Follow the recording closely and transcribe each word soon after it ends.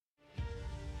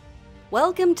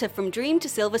Welcome to From Dream to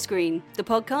Silver Screen, the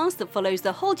podcast that follows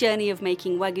the whole journey of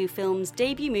making Wagyu Films'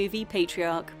 debut movie,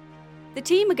 Patriarch. The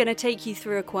team are going to take you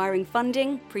through acquiring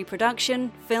funding, pre-production,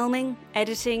 filming,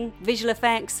 editing, visual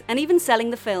effects, and even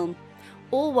selling the film,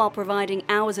 all while providing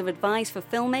hours of advice for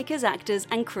filmmakers, actors,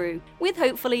 and crew, with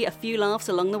hopefully a few laughs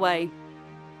along the way.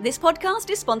 This podcast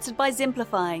is sponsored by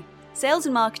Zimplify, sales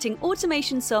and marketing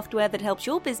automation software that helps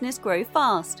your business grow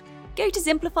fast. Go to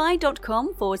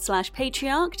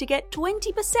zimplify.com/patriarch to get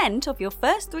 20% off your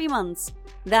first 3 months.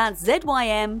 That's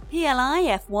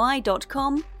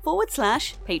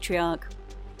zymplify.com/patriarch.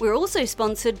 We're also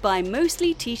sponsored by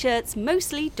Mostly T-shirts,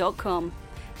 mostly.com.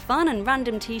 Fun and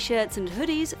random t-shirts and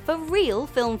hoodies for real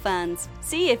film fans.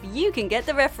 See if you can get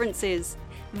the references.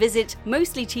 Visit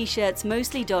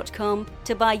mostlytshirtsmostly.com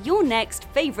to buy your next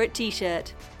favourite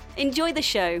t-shirt. Enjoy the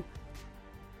show.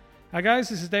 Hi guys,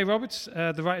 this is Dave Roberts,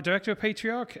 the writer-director of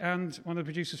Patriarch and one of the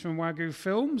producers from Wagyu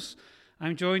Films.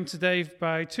 I'm joined today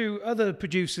by 2 other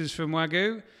producers from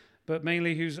Wagyu, but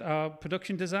mainly who's our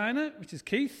production designer, which is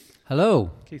Keith.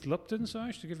 Hello. Keith Lupton, sorry,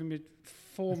 I should give him a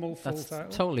full That's title.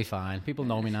 Totally fine. People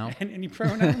know me now. Any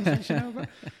pronouns you should know about?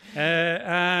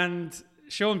 And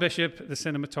Sean Bishop, the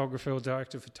cinematographer or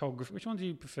director of photography. Which one do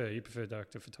you prefer? You prefer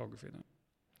director of photography, no?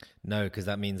 No, because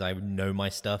that means I know my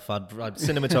stuff.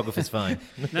 Cinematographer's fine.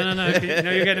 No,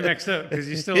 you're getting mixed up because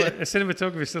you're still a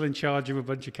cinematographer is still in charge of a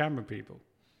bunch of camera people.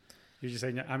 You're just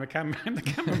saying, I'm the camera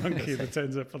monkey that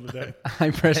turns up on the day.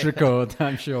 I press record.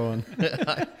 I'm Sean.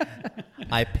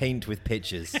 I paint with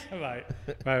pictures. Right.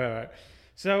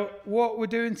 So what we're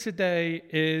doing today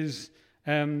is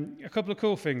a couple of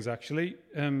cool things, actually.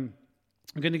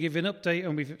 I'm going to give you an update,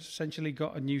 and we've essentially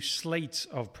got a new slate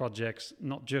of projects,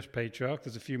 not just Patriarch.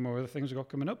 There's a few more other things we've got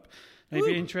coming up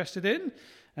maybe interested in.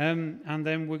 And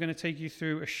then we're going to take you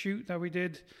through a shoot that we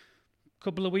did a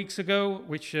couple of weeks ago,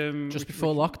 which... just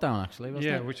before lockdown, actually, wasn't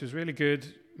it? Yeah, which was really good.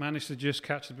 Managed to just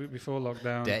catch the bit before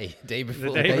lockdown. Day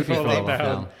before. The day before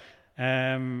lockdown.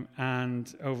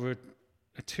 And over a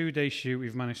 2-day shoot,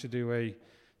 we've managed to do a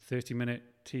 30-minute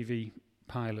TV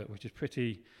pilot, which is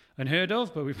pretty unheard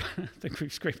of, but I think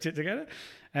we've scraped it together.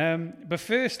 But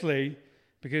firstly,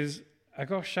 because I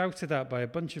got shouted at by a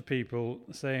bunch of people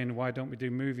saying, why don't we do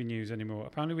movie news anymore?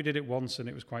 Apparently we did it once and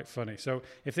it was quite funny. So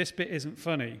if this bit isn't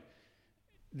funny,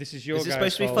 this is your guys' Is it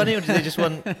supposed to be fault. funny, or do they just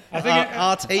want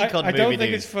our take on movie news? I don't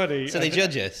think it's funny. So they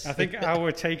judge us? I think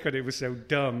our take on it was so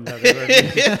dumb that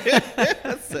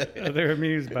they were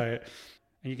amused by it.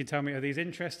 And you can tell me, are these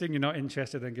interesting? You're not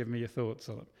interested, then give me your thoughts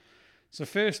on them. So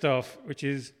first off, which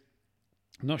is,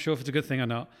 I'm not sure if it's a good thing or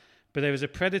not, but there was a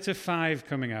Predator 5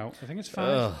 coming out. I think it's 5.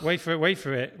 Ugh. Wait for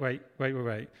it. Wait.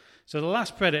 So the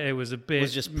last Predator was a bit... It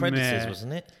was just Predators, meh.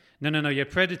 wasn't it? No, yeah,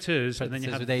 Predators. And then you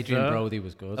had with Adrian Brody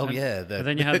was good. Oh, yeah. And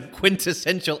then you had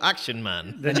quintessential action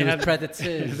man. Then you had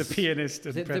Predators. the pianist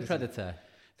and The Predator. Predator.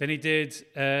 Then he did...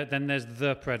 then there's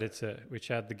The Predator, which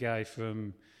had the guy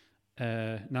from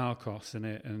Narcos in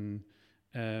it, and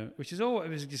which is all...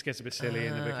 It just gets a bit silly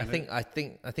and a bit kind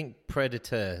I think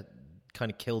Predator kind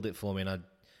of killed it for me, and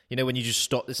when you just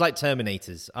stop, it's like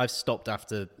Terminators. I've stopped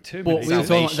after But we were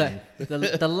talking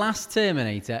Salvation. the last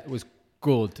Terminator was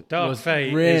good. Dark was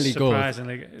Fate really is good.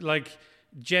 surprisingly like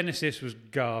Genesis was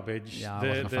garbage. Yeah, I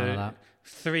wasn't a fan of that.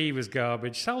 3 was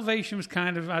garbage. Salvation was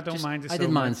kind of I didn't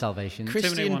didn't mind Salvation.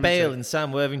 Christian one Bale and and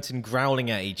Sam Worthington growling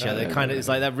at each other. It's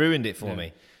like that ruined it for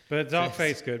me. But Dark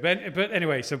Fate's good. But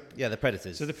anyway, so Yeah, the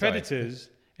Predators. the Predators.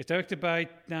 It's directed by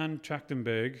Dan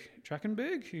Trachtenberg.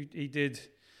 He did.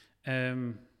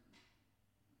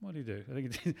 What did he do? I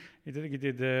think he did.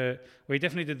 He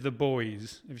definitely did The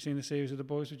Boys. Have you seen the series of The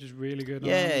Boys, which is really good?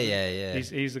 Yeah.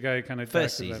 He's the guy who kind of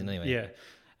First directed season, them. anyway.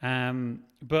 Yeah.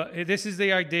 But this is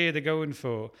the idea they're going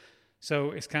for.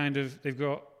 So it's kind of they've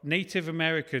got Native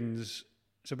Americans.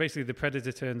 So basically, the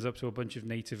Predator turns up to a bunch of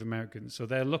Native Americans. So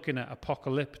they're looking at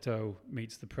Apocalypto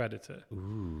meets the Predator.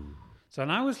 Ooh. So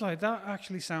and I was like, that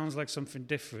actually sounds like something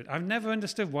different. I've never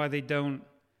understood why they don't.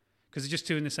 Because they're just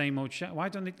doing the same old shit. Why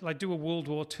don't they do a World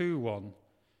War II one?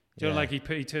 Do you know, like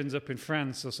he turns up in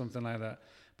France or something like that?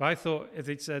 But I thought if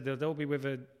they'd said they'll be with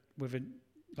a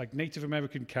like Native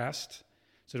American cast,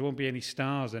 so there won't be any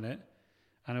stars in it,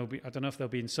 and it'll be I don't know if they'll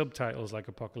be in subtitles like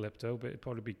Apocalypto, but it'd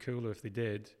probably be cooler if they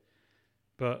did.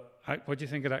 But what do you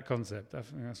think of that concept? I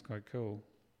think that's quite cool.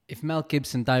 If Mel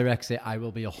Gibson directs it, I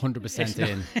will be 100%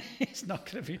 in. It's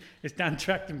not going to be. It's Dan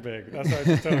Trachtenberg. That's what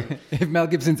I was told. If Mel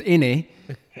Gibson's in it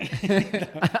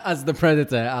as the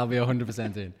Predator, I'll be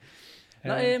 100% in.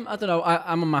 I don't know.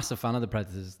 I'm a massive fan of the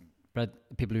Predators.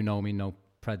 People who know me know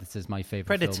Predator's my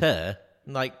favourite film. Predator,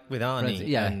 like with Arnie. Predator,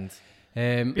 yeah. And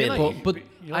Billy. But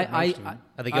You like I most of them.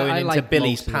 Are they going I into like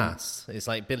Billy's most of them. past? It's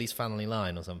like Billy's family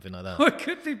line or something like that. Oh, it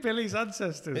could be Billy's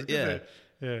ancestors. couldn't Yeah. it?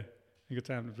 Yeah. A Good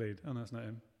Time to Bleed. Oh, no, that's not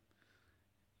him.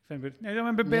 If anybody, you don't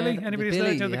remember Billy? Yeah, Anybody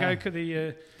Billy, still the guy yeah. who could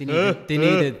the... They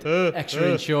needed extra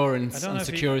I insurance don't know and if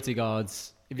he- security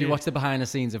guards. If you Yeah. watch the behind the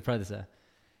scenes of Predator,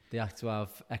 they have to have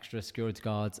extra security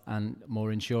guards and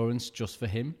more insurance just for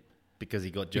him. Because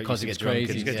he got Because he he was gets drunk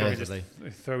crazy. He's and- going Yeah. to Basically.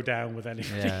 just throw down with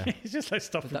anything. Yeah. He's just like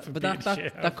stopping from But being that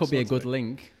shit. that could be a Sorts good of it.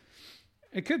 link.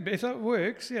 It could be. If that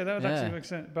works, yeah, that would Yeah. actually make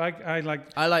sense. But I like...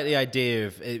 I like the idea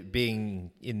of it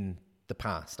being in the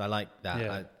past. I like that.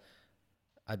 Yeah.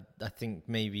 I think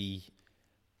maybe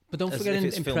But don't As forget if in,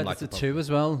 it's in filmed like Predator a 2 as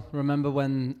well. Remember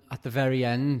when at the very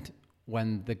end,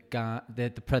 when the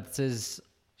Predators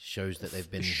shows that they've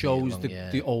been shows here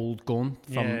long, the old gun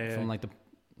from Yeah. from like the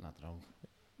I don't know.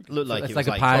 looked like it's it like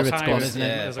was a pirate's Cross gun, Hires, isn't it?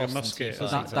 yeah. There's like a Boston musket Tea or So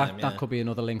Party that time, that yeah. could be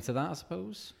another link to that, I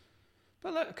suppose.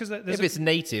 But because there's If it's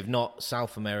native, not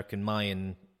South American,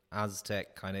 Mayan,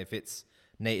 Aztec kind of. If it's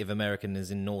Native American, as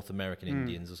in North American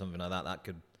Indians or something like that, that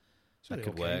could really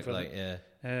could okay work. for Like yeah,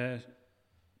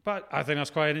 but I think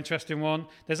that's quite an interesting one.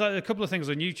 There's like a couple of things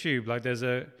on YouTube. Like there's I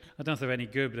don't know if they're any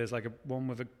good, but there's like one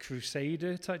with a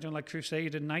Crusader type, like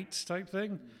Crusader Knights type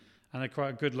thing. And they're quite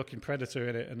a good looking Predator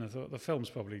in it. And I thought the film's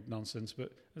probably nonsense, but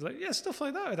I was like, yeah, stuff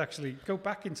like that would actually go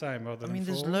back in time rather I than mean,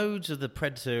 there's forward. loads of the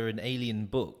Predator and Alien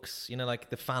books. You know, like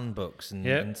the fan books and,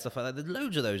 Yeah. and stuff like that. There's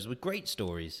loads of those with great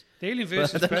stories. The Alien But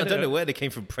versus I don't Predator. know where they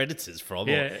came from Predators from,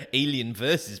 Yeah. or Alien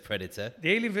versus Predator. The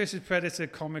Alien versus Predator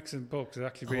comics and books are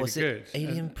actually really was good. it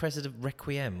Alien Predator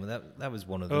Requiem? That was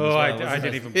one of them. Oh, as well, I wasn't didn't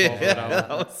it? even bother with that one. that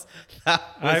was, that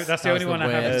was, That's the that only was one the I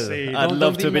haven't worst. seen. I'd Don't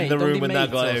love they to have been in the don't room they when that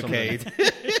mate got or something?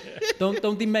 okayed.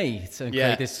 Don't they mate and Yeah.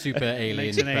 create this super alien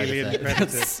Makes an Predator? alien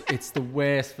Predator. It's the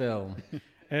worst film.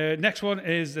 Next one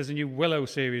is there's a new Willow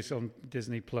series on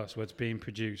Disney Plus where it's being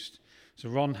produced. So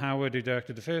Ron Howard, who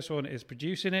directed the first one, is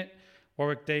producing it.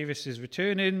 Warwick Davis is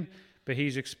returning, but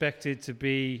he's expected to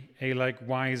be a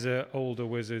wiser, older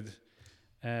wizard,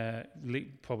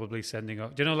 probably sending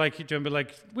off. Do you remember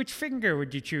which finger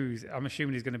would you choose? I'm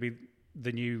assuming he's going to be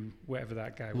the new whatever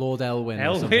that guy was. Lord Elwin. Or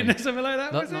Elwin something. or something like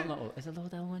that. Was it? No, is it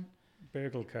Lord Elwin?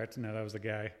 Burglecart. No, that was the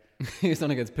guy. He's the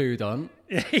one who gets pooed on.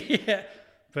 Yeah,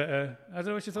 but I don't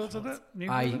know what your thoughts on that. New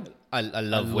Willow? I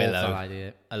love that Willow.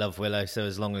 idea. I love Willow. So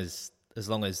as long as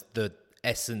the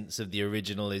essence of the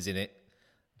original is in it,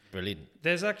 brilliant.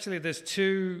 There's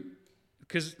two,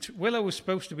 because Willow was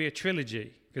supposed to be a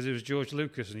trilogy because it was George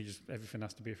Lucas and everything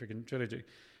has to be a freaking trilogy,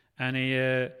 and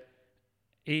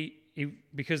he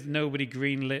because nobody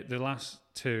greenlit the last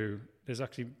two. There's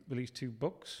actually released 2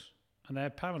 books and they're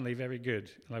apparently very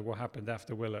good. Like what happened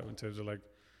after Willow in terms of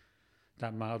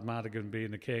that Mild Madigan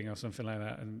being the king or something like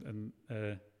that.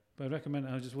 But I recommend.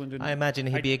 I was just wondering. I imagine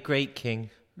he'd be a great king.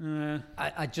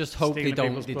 I just hope they Stealing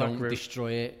people's don't black root.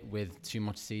 destroy it with too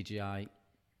much CGI.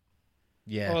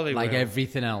 Yeah, Oh, they Like will.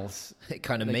 everything else. it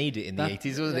kind of Like, made it in the that-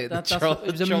 80s, wasn't it? that- The that's-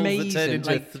 it was trolls that amazing. turned into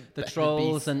Like the a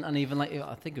trolls beast. and even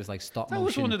I think it was like stop That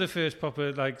was motion. one of the first proper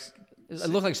It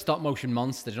looked like stop motion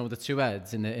monsters, with the 2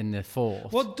 heads in the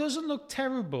fort. What doesn't look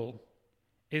terrible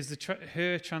is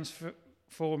her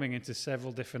transforming into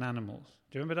several different animals.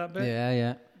 Do you remember that bit?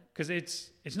 Yeah. Because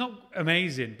it's not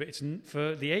amazing, but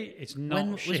for the it's not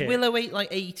When shit. was Willow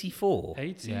 84?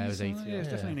 80s? Yeah, it was 80s, Yeah, it's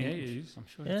yeah. definitely in the 80s. I'm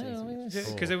sure Yeah,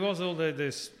 it's Because there was all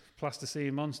this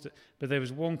plasticine monster, but there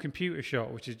was one computer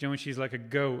shot, which is when she's like a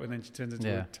goat and then she turns into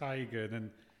Yeah. a tiger and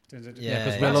then turns into... Yeah,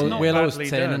 because That's not Willow's badly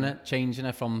turning done. it, changing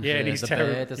it from Yeah, and he's the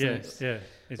terrible. bird, isn't Yeah, it? yeah.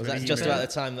 It's Was really that just evil. about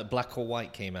the time that Black or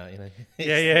White came out, you know?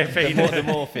 Yeah, the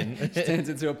morphin. It turns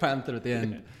into a panther at the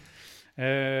end.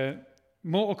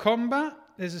 Mortal Kombat.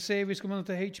 There's a series coming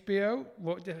onto HBO.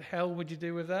 What the hell would you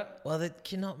do with that? Well, they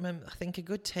cannot remember. I think a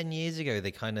good 10 years ago,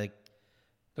 they kind of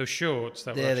Those shorts.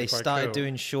 That were they actually quite started cool.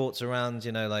 doing shorts around,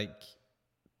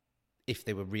 if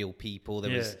they were real people.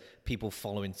 There was people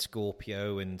following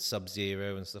Scorpio and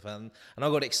Sub-Zero and stuff. And I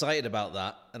got excited about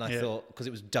that. And I thought, because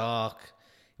it was dark,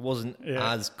 it wasn't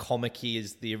as comic-y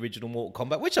as the original Mortal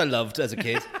Kombat, which I loved as a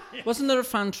kid. Wasn't there a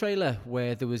fan trailer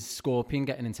where there was Scorpion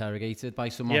getting interrogated by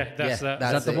someone? Yeah, that's that.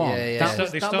 Is that the it, one? yeah, yeah.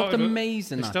 That looked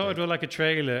amazing. They that started bit. with like a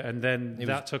trailer, and then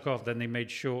that took off. Then they made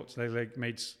shorts. They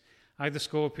made either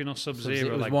Scorpion or Sub-Zero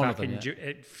Sub-Zero, was like one back of them,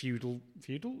 in feudal,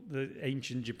 the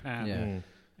ancient Japan.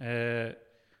 Yeah.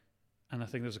 And I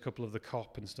think there's a couple of the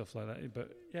cop and stuff like that.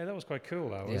 But yeah, that was quite cool.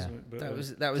 That Yeah. wasn't it? But, That was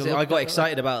So it. I look, got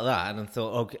excited about that, and I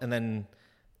thought, and then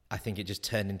I think it just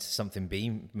turned into something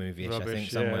B movie-ish. I think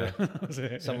somewhere, That was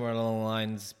it, yeah. somewhere along the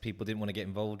lines, people didn't want to get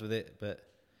involved with it, but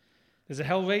There's a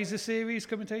Hellraiser series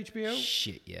coming to HBO.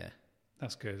 shit, yeah.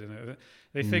 That's good, isn't it?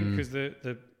 They think because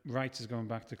rights is going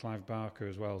back to Clive Barker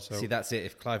as well. So See, that's it.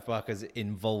 If Clive Barker's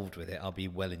involved with it, I'll be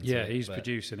well into it. he's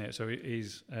producing it. So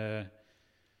he's.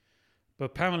 But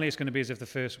apparently, it's going to be as if the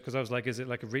first. Because I was like, is it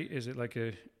like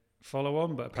a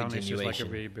follow-on? But apparently, it's just like a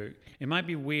reboot. It might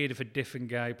be weird if a different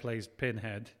guy plays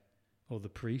Pinhead, or the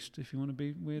priest, if you want to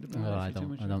be weird about it.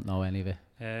 I don't know any of it.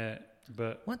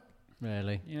 But what?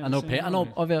 Really? Yeah, I know.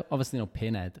 Obviously, know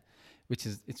Pinhead, which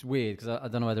is it's weird because I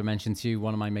don't know whether I mentioned to you.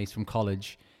 One of my mates from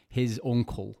college, his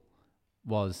uncle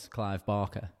was Clive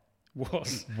Barker.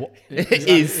 Was whatever,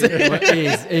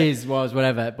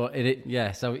 but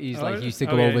so he's he used to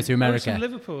go over to America. He's from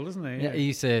Liverpool, isn't he? Yeah, he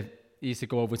used to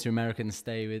go over to America and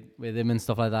stay with him and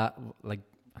stuff like that. Like,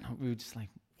 we were just like,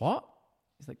 what?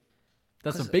 He's like,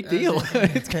 that's a big deal.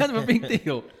 It's kind of a big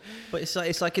deal. But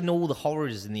it's like in all the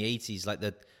horrors in the 80s, like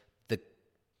the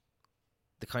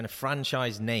kind of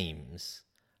franchise names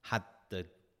had the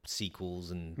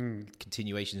sequels and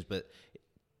continuations, but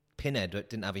Pinhead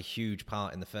didn't have a huge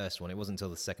part in the first one. It wasn't until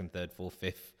the second, third, fourth,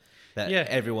 fifth that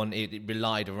everyone it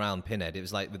relied around Pinhead. It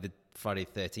was like with the Friday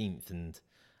 13th and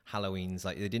Halloween's,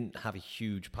 like they didn't have a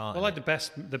huge part. Well, like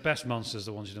the best monsters,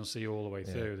 the ones you don't see all the way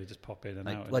through. They just pop in and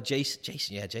out. Well,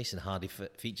 Jason hardly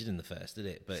featured in the first, did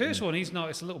it? But first one, he's not.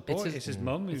 It's a little boy. It's his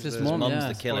mum. It's his mum. Mum's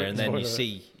the killer, and then you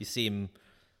see him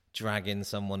dragging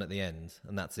someone at the end,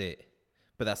 and that's it.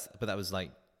 But that was like.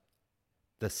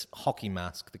 The hockey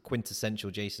mask, the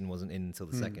quintessential Jason wasn't in until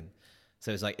the second.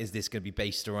 So it's like, is this going to be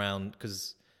based around...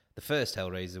 Because the first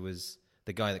Hellraiser was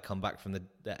the guy that come back from the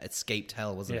escaped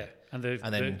hell, wasn't it? And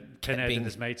then Pinhead and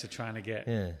his mates are trying to get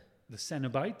the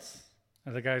Cenobites.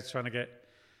 And the guy's trying to get...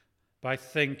 But I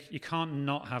think you can't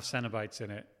not have Cenobites in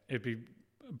it. It'd be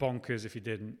bonkers if you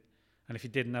didn't. And if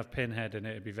you didn't have Pinhead in it,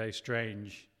 it'd be very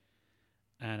strange.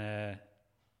 And...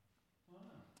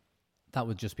 that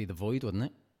would just be the Void, wouldn't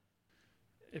it?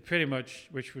 It pretty much,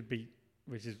 which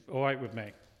is all right with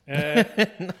me. No,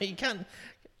 you can't.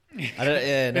 I don't.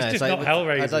 Yeah, no, it's just not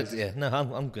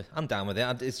Hellraiser. I'm good. I'm down with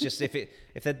it. It's just if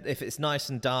it's nice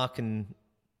and dark and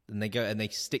they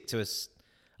stick to a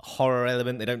horror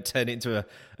element, they don't turn it into a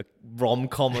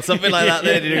rom-com or something like that.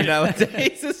 They do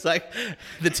nowadays. It's like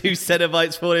the two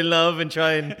Cenobites fall in love and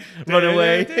try and run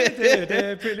away.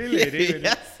 Pretty lady.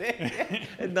 That's it.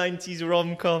 A 90s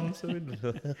rom-com.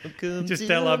 Just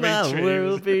tell our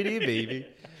world, pretty baby.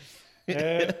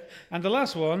 And the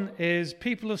last one is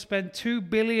people have spent 2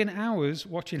 billion hours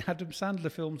watching Adam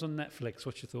Sandler films on Netflix.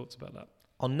 What's your thoughts about that?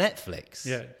 On Netflix?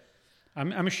 Yeah.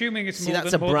 I'm assuming it's more. See,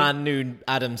 that's a brand new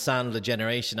Adam Sandler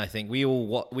generation. I think we all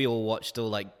watched all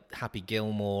like Happy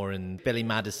Gilmore and Billy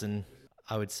Madison.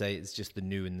 I would say it's just the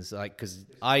new ones, like because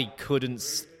I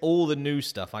couldn't all the new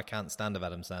stuff. I can't stand of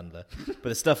Adam Sandler, but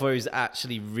the stuff where he's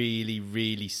actually really,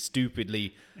 really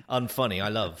stupidly unfunny,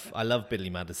 I love Billy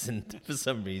Madison for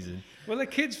some reason. Well, the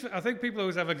kids. I think people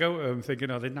always have a go at them, thinking,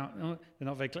 they're not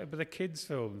very clever. But the kids'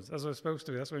 films, that's what it's supposed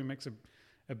to be. That's why he makes a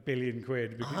 £1 billion.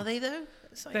 Are they though?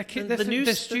 Like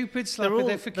they're stupid stuff.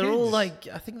 They're for kids. They're all like,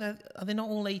 I think are they not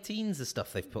all 18s? The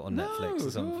stuff they've put on Netflix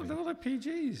or something. They're all like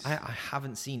PGs. I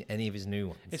haven't seen any of his new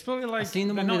ones. It's probably like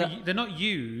they're not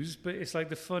used, but it's like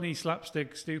the funny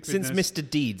slapstick stupid. Since Mr.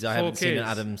 Deeds, I haven't seen an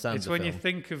Adam Sandler. It's when film. you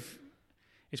think of,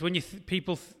 it's when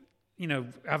people.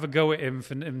 Have a go at him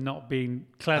for him not being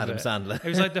clever. Adam Sandler. It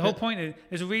was like the whole point is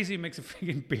there's a reason he makes a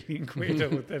freaking £1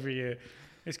 billion every year.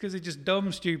 It's because they're just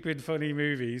dumb, stupid, funny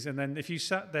movies. And then if you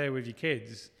sat there with your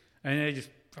kids and they're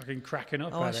just fucking cracking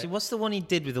up. Oh, actually, what's the one he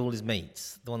did with all his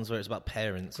mates? The ones where it's about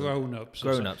parents. Grown Ups.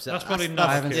 That's probably not.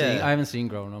 I haven't seen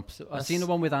Grown Ups. I've seen the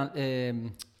one with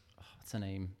what's her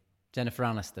name, Jennifer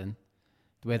Aniston.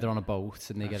 Where they're on a boat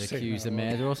and they get accused of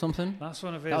murder or something. That's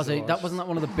one of his. Wasn't that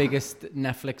one of the biggest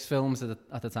Netflix films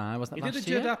at the time? Wasn't that last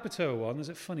year? He did a Judd Apatow one. Is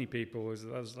it Funny People?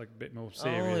 That was like a bit more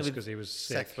serious because he was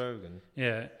sick. Seth Rogen.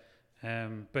 Yeah,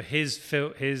 but his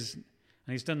and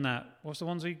he's done that. What's the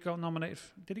ones he got nominated?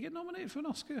 Did he get nominated for an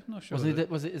Oscar? I'm not sure. Is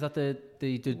that the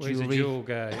jewelry? He's a jewel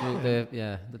guy.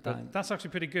 That's actually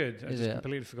pretty good. I just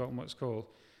completely forgotten what it's called.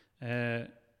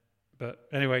 But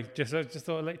anyway, I just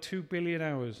thought like 2 billion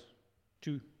hours.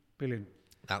 2 billion.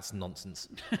 That's nonsense.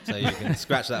 So you can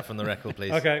scratch that from the record,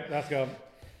 please. Okay, that's gone.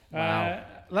 Wow.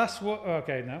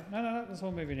 Okay, no, that's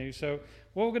all movie news. So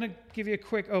we're going to give you a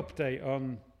quick update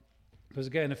on, because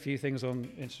we're getting a few things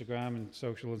on Instagram and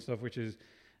social and stuff, which is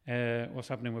what's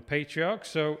happening with Patriarch.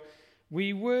 So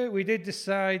we did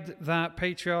decide that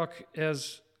Patriarch,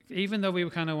 even though we were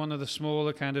kind of one of the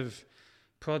smaller kind of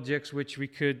projects which we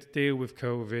could deal with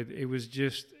COVID,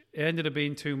 it ended up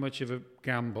being too much of a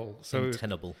gamble. So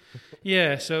untenable.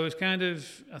 Yeah, so it's kind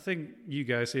of, I think you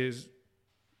guys see it as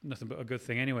nothing but a good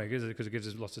thing anyway, because it gives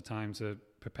us lots of time to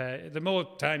prepare. The more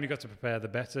time you got to prepare, the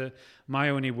better. My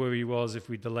only worry was if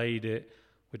we delayed it,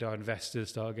 would our investors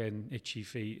start getting itchy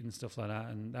feet and stuff like that?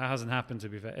 And that hasn't happened, to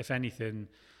be fair. If anything,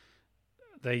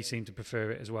 they seem to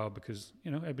prefer it as well, because,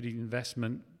 you know, everybody,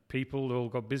 investment people, they all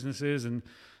got businesses, and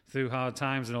through hard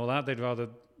times and all that, they'd rather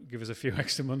give us a few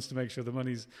extra months to make sure the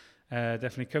money's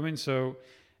definitely coming. So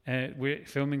we're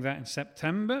filming that in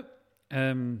September.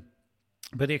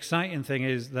 But the exciting thing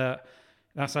is that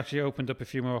that's actually opened up a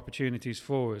few more opportunities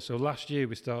for us. So last year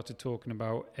we started talking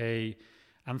about a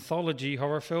anthology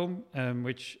horror film,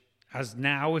 which as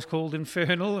now is called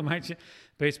Infernal. But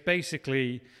it's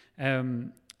basically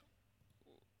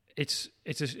it's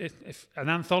an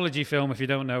anthology film. If you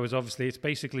don't know, is obviously it's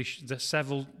basically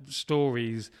several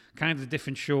stories, kind of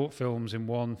different short films in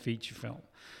one feature film.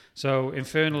 So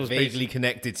Infernal is vaguely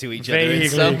connected to each other in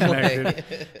some way.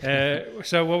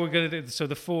 So what we're going to do, so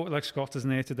the four, like Scott isn't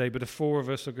here today, but the four of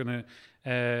us are going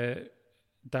to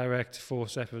direct 4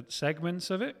 separate segments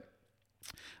of it.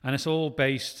 And it's all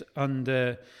based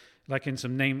under, like in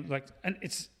some name, like, and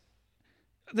it's,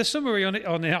 the summary on the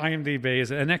IMDb is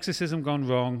an exorcism gone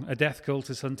wrong, a death cult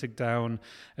is hunted down,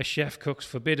 a chef cooks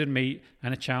forbidden meat,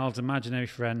 and a child's imaginary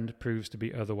friend proves to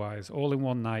be otherwise, all in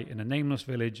one night in a nameless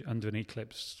village under an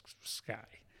eclipsed sky.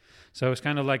 So it's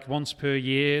kind of like once per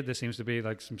year, there seems to be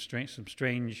like some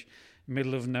strange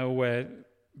middle of nowhere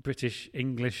British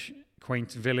English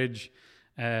quaint village.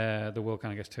 The world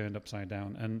kind of gets turned upside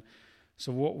down. And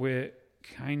so what we're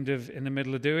kind of in the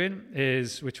middle of doing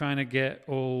is we're trying to get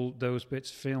all those bits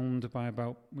filmed by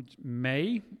about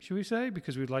May, should we say?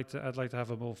 Because I'd like to have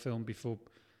them all filmed before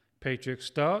Patriarch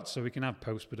starts, so we can have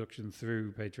post-production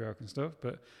through Patriarch and stuff,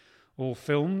 but all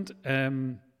filmed.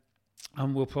 And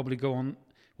we'll probably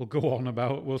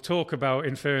we'll talk about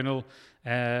Infernal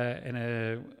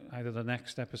in either the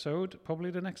next episode,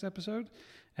 probably the next episode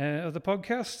of the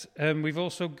podcast. We've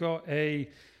also got a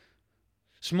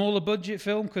smaller budget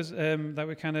film, because that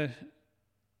we kind of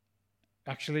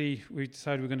we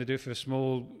decided we're going to do it for a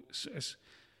small.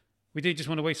 We did just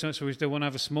want to wait, so we still want to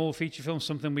have a small feature film,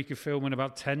 something we could film in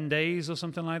about 10 days or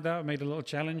something like that. We made a little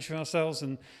challenge for ourselves,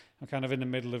 and I'm kind of in the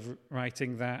middle of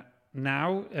writing that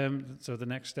now. So the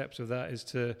next steps of that is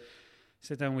to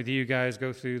sit down with you guys,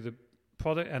 go through the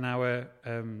product, and our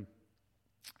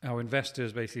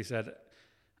investors basically said,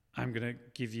 I'm going to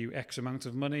give you X amount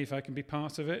of money if I can be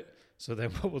part of it. So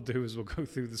then what we'll do is we'll go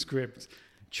through the script,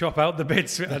 chop out the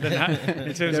bits in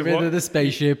terms get rid of the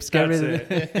spaceships, get rid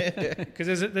of it.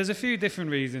 Because there's a few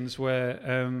different reasons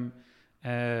where...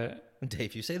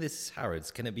 Dave, you say this is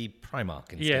Harrods. Can it be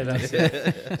Primark instead? Yeah, that's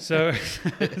it. So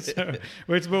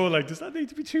where it's more like, does that need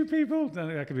to be 2 people?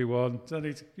 That could be 1. Does that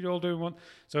need to, you're all doing 1?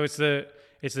 So it's the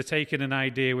taking an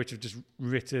idea which I've just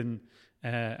written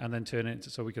and then turn it into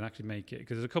so we can actually make it.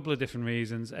 Because there's a couple of different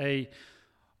reasons.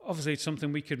 Obviously, it's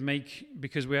something we could make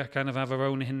because we kind of have our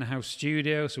own in-house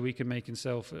studio, so we can make and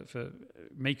sell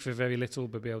make for very little,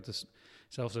 but be able to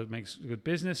sell so it makes good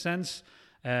business sense.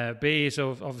 B is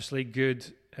obviously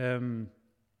good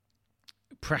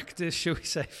practice, shall we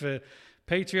say, for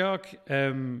Patriarch,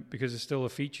 because it's still a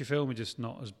feature film, it's just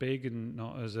not as big and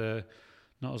not as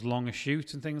long a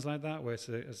shoot and things like that, where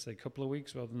it's a couple of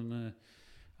weeks rather than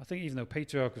I think even though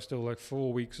Patriarch was still like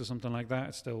 4 weeks or something like that,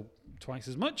 it's still twice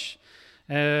as much.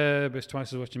 But it's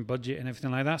twice as much in budget and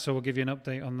everything like that. So we'll give you an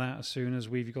update on that as soon as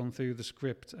we've gone through the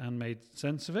script and made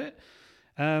sense of it.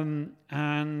 And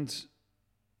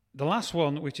the last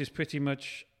one, which is pretty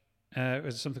much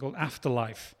is something called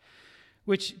Afterlife,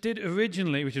 which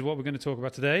is what we're going to talk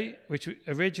about today, which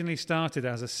originally started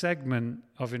as a segment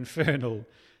of Infernal.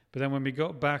 But then when we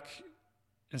got back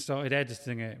and started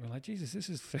editing it, we're like, Jesus, this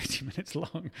is 30 minutes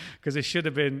long. Because it should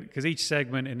have been, because each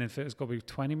segment in Infernal has got to be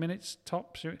 20 minutes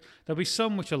tops. There'll be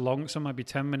some which are long, some might be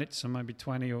 10 minutes, some might be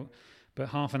 20, but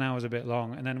half an hour is a bit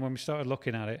long. And then when we started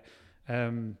looking at it,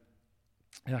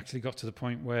 it actually got to the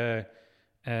point where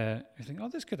I think,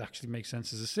 this could actually make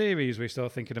sense as a series. We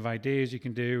start thinking of ideas you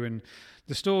can do. And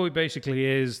the story basically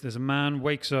is there's a man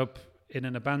wakes up in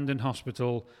an abandoned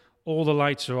hospital. All the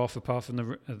lights are off apart from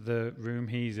the room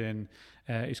he's in.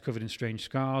 He's covered in strange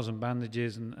scars and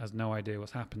bandages and has no idea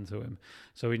what's happened to him.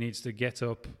 So he needs to get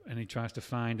up and he tries to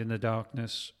find in the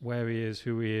darkness where he is,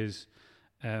 who he is,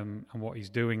 and what he's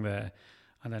doing there.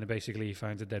 And then basically he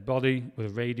finds a dead body with a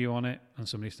radio on it, and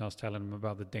somebody starts telling him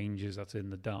about the dangers that's in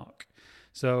the dark.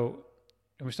 So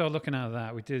and we started looking at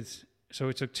that. So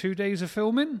it took 2 days of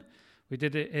filming. We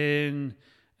did it in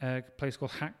a place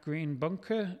called Hack Green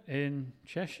Bunker in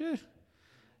Cheshire.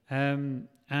 And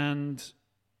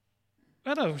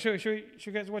I don't know, should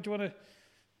we get, what do you want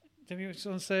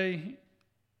to say?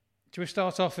 we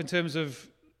start off in terms of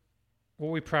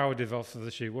what we're proud of off of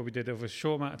the shoot, what we did over a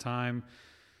short amount of time?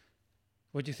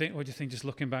 What do you think? What do you think? Just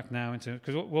looking back now,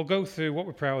 because we'll go through what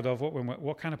we're proud of,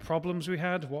 what kind of problems we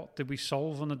had, what did we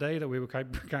solve on the day that we were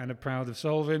kind of proud of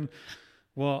solving,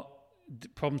 what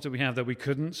problems did we have that we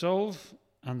couldn't solve,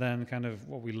 and then kind of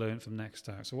what we learned from next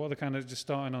time. So what are the kind of, just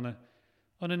starting on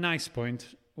a nice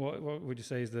point, what would you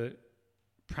say is the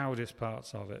proudest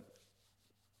parts of it?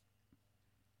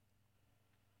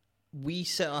 We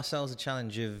set ourselves a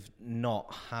challenge of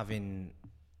not having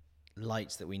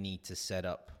lights that we need to set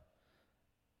up.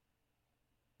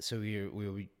 So we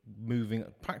were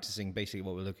practicing basically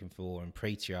what we're looking for, and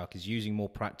Patriarch is using more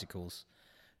practicals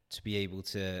to be able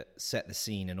to set the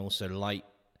scene and also light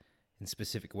in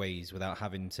specific ways without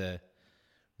having to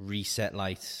reset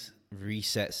lights,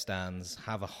 reset stands,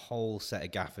 have a whole set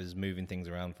of gaffers moving things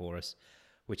around for us,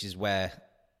 which is where,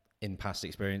 in past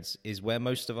experience, is where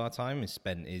most of our time is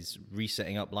spent, is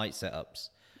resetting up light setups.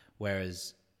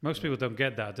 Whereas most people don't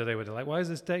get that, do they? Where they're like, "Why is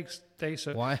this day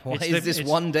so? Why is this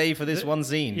one day for this one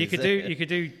scene?" You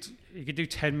could do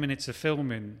 10 minutes of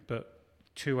filming, but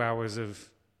 2 hours of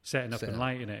setting up and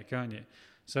lighting it, can't you?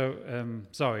 So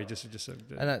sorry, just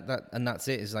and that's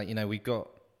it. Is like, you know,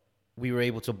 we were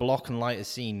able to block and light a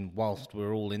scene whilst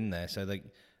we're all in there. So the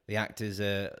actors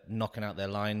are knocking out their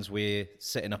lines. We're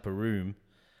setting up a room,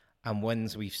 and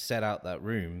once we've set out that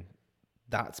room,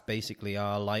 that's basically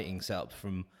our lighting setup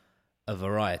from a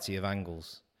variety of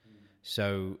angles.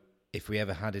 So if we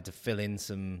ever had to fill in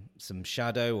some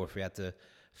shadow, or if we had to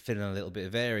fill in a little bit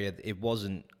of area, it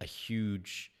wasn't a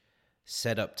huge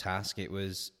setup task. It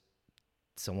was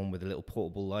someone with a little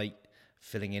portable light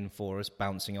filling in for us,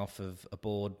 bouncing off of a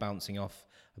board, bouncing off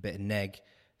a bit of neg.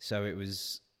 So that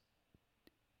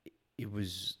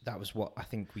was what I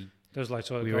think those lights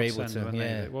we were able to.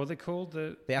 Yeah. What are they called?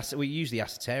 We use the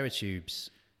Acetera tubes.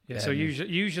 Yeah, so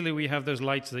usually we have those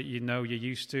lights that you're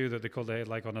used to, that they call it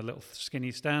like on a little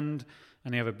skinny stand,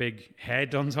 and they have a big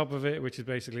head on top of it, which is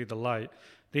basically the light.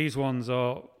 These ones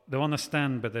they're on a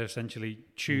stand, but they're essentially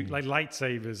like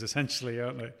lightsabers, essentially,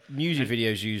 aren't they? Music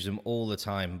videos use them all the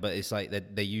time, but it's like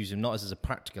they use them not as a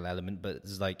practical element, but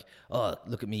it's like, oh,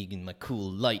 look at me in my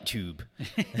cool light tube,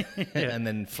 and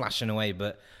then flashing away.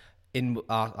 But in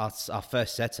our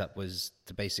first setup was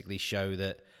to basically show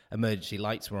that emergency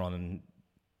lights were on, and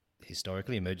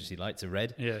historically emergency lights are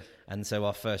red. Yeah. And so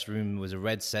our first room was a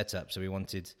red setup, so we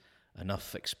wanted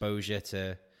enough exposure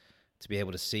to be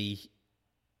able to see,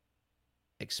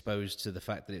 exposed to the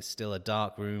fact that it's still a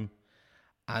dark room,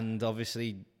 and obviously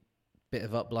a bit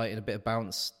of uplight and a bit of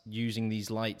bounce, using these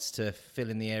lights to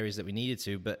fill in the areas that we needed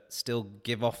to, but still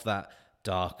give off that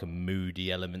dark and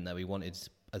moody element that we wanted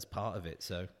as part of it.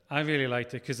 So I really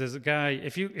liked it, because there's a guy,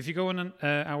 if you go on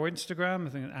our Instagram, I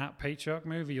think at Patriarch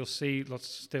Movie, you'll see lots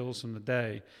of stills from the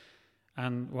day.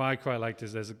 And what I quite liked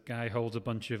is there's a guy holds a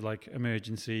bunch of like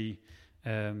emergency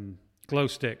glow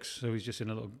sticks, so he's just in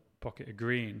a little pocket of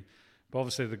green. But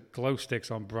obviously the glow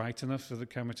sticks aren't bright enough for the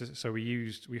camera to, so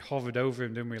we hovered over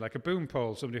him, didn't we, like a boom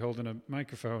pole, somebody holding a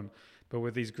microphone, but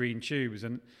with these green tubes,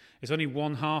 and it's only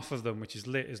one half of them which is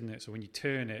lit, isn't it? So when you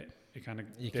turn it, it kind of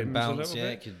can bounce.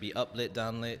 Yeah, it could be uplit,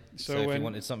 downlit. So if you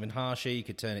wanted something harsher, you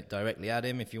could turn it directly at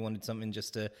him. If you wanted something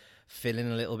just to fill in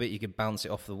a little bit, you could bounce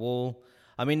it off the wall.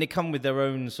 I mean, they come with their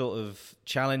own sort of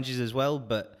challenges as well,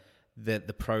 but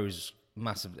the pros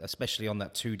massive, especially on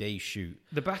that 2-day shoot.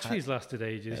 The batteries lasted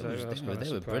ages.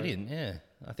 They were brilliant. Yeah,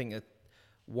 I think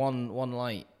one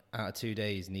light out of 2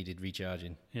 days needed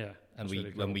recharging. Yeah, and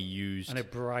when we used, and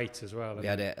it bright as well. We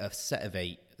had a set of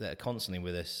 8 that are constantly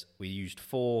with us. We used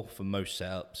 4 for most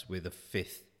setups, with a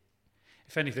 5th.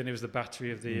 If anything, it was the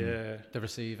battery of the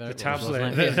receiver, the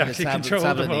tablet that actually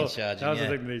controlled the whole. That was the thing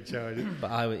that needed charging.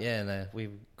 But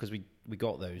because we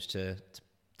got those to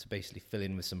basically fill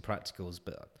in with some practicals,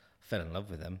 but I fell in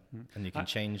love with them, and you can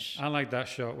change. I like that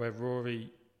shot where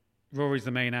Rory's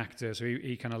the main actor, so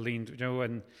he kind of leaned,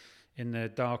 when in the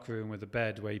dark room with the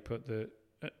bed where he put the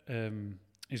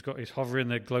he's hovering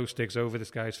the glow sticks over this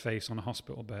guy's face on a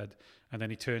hospital bed, and then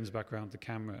he turns back around the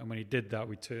camera, and when he did that,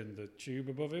 we turned the tube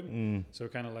above him, so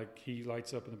kind of like he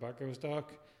lights up and the back goes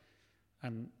dark.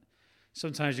 And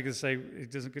sometimes you can say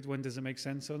when does it make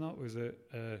sense or not? Was it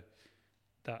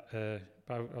but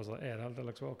I was like, yeah, that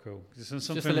looks well cool. It's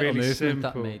something just a little really movement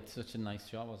simple. that made such a nice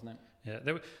shot, wasn't it? Yeah,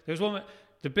 there was one.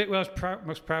 The bit where I was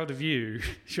most proud of you,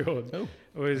 Sean,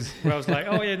 was where I was like,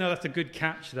 oh yeah, no, that's a good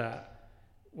catch. That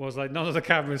was like none of the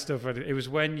camera stuff. It was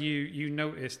when you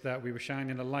noticed that we were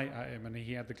shining a light at him and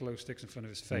he had the glow sticks in front of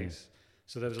his face.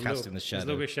 So there was a Casting the there's a little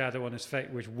shadow. bit of shadow on his face,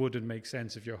 which wouldn't make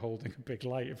sense if you're holding a big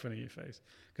light in front of your face.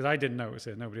 Because I didn't notice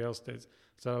it, nobody else did.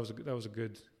 So that was a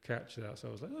good catch. That so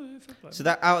I was like, oh, yeah, fair play. So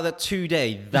that out of that 2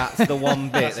 day, that's the one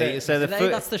bit. So the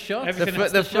That's the shot.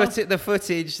 the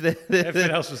footage,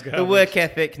 Everything else was the garbage. work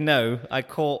ethic. No, I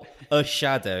caught a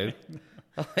shadow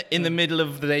in the middle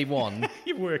of day one.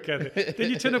 You work at it.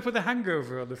 Did you turn up with a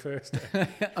hangover on the first day?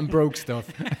 And broke stuff.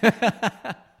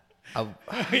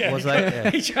 Was I? Yeah.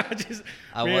 He charges.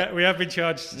 I We have been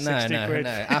charged 60 No. quid.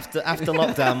 After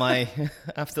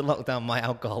lockdown, my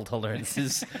alcohol tolerance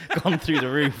has gone through the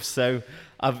roof. So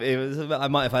I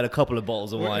might have had a couple of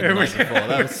bottles of wine the night before.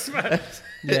 That was,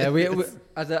 Yeah, we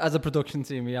as a production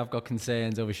team, we have got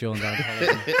concerns over Sean's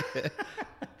alcoholism.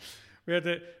 We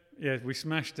had we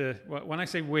smashed when I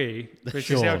say we, which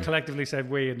Sean. is how I collectively said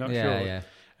we and not Sean. Yeah.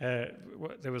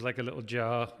 There was like a little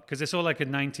jar because it's all like a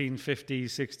 1950s,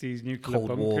 60s nuclear Cold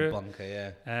bunker. War bunker,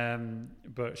 yeah.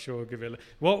 But sure, give it.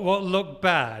 What looked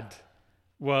bad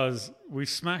was we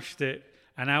smashed it,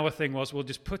 and our thing was we'll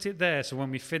just put it there. So when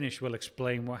we finish, we'll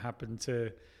explain what happened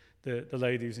to the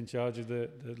lady who's in charge of the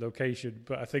location.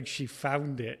 But I think she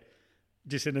found it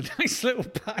just in a nice little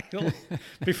pile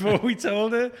before we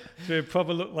told her. So it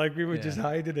probably looked like we were just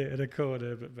hiding it in a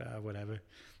corner. But whatever.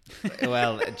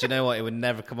 Well, do you know what? It would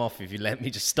never come off if you let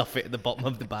me just stuff it at the bottom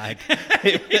of the bag.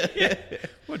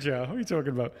 What jar? What are you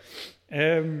talking about?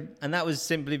 And that was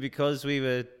simply because we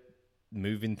were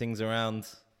moving things around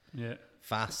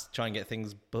fast, trying to get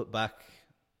things put back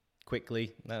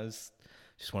quickly. That was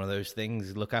just one of those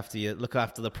things. Look after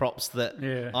the props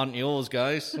that aren't yours,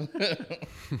 guys. What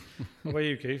about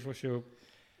you, Keith? Are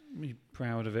you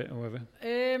proud of it or whatever?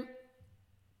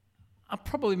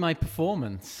 Probably my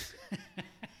performance.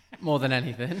 More than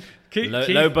anything.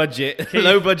 Low budget. Keith.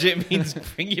 Low budget means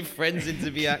bring your friends in to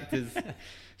be actors.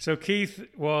 So Keith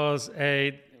was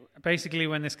basically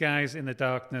when this guy's in the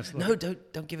darkness. No,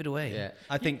 don't give it away. Yeah.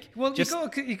 I think. Well, just,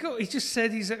 he just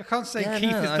said I can't say Yeah,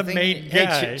 Keith no, is I the think- main hey,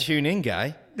 guy. tune in,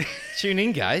 guy. Tune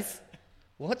in, guys.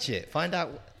 Watch it. Find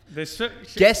out. Guess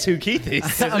Guess who Keith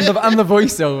is. I'm the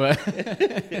voiceover.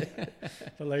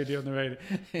 the lady on the radio.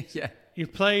 Yeah. You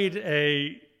played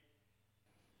a.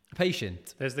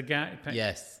 Patient. There's the guy.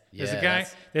 Yes. There's Yeah, a guy.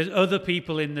 that's- There's other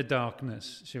people in the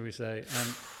darkness, shall we say?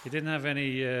 And he didn't have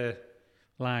any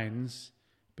lines,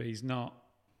 but he's not.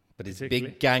 But his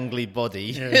particularly- big gangly body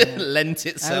Yeah. lent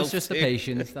I itself. was just the to-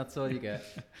 patience. That's all you get.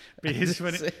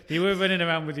 You were running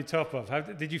around with your top off. How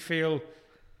did you feel?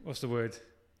 What's the word? Did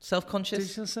you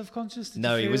Self-conscious. feel self-conscious? Did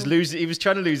No, you he was feel- losing. He was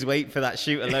trying to lose weight for that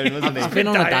shoot alone, wasn't he? I've been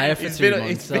on a diet for He's 2 been, months,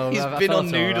 he's so been, I been felt on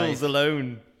all noodles right.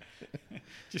 alone.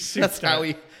 Just That's sit how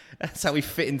there. That's how we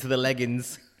fit into the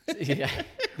leggings. Yeah.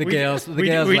 The We- girls'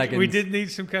 we leggings. did need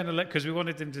some kind of because we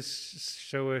wanted him to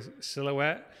show a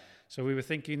silhouette. So we were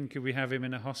thinking, could we have him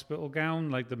in a hospital gown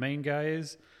like the main guy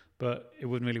is? But it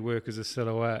wouldn't really work as a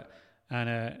silhouette.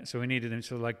 And so we needed him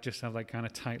to like just have like kind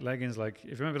of tight leggings. Like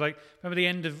if you remember the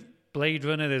end of Blade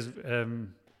Runner, there's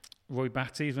Roy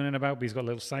Batty's running about, but he's got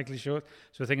little cyclist shorts.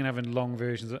 So we're thinking of having long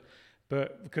versions.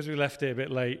 But because we left it a bit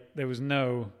late, there was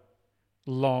no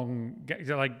long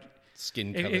like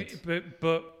Skin covered.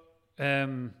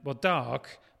 well,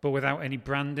 dark, but without any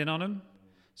branding on them.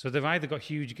 So they've either got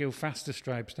huge Go Faster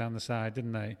stripes down the side,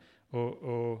 didn't they?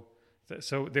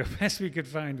 So the best we could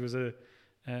find was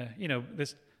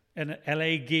this an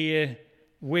LA Gear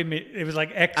women. It was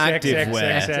like Active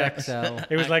wear. XXXXL.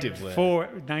 It was like Active wear.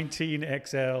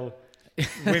 19XL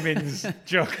women's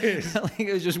joggers. I think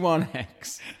it was just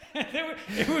 1X.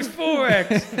 It was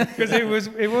 4X because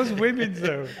it was women's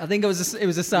though. I think it was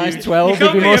a size 12. You If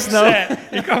can't you be must know.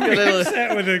 upset. You can't be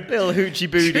upset with a Little hoochie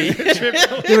booty.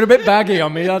 They were a bit baggy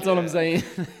on me. That's all I'm saying.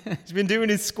 He's been doing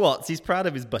his squats. He's proud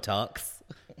of his buttocks.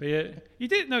 But yeah, you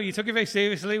did. No, you took it very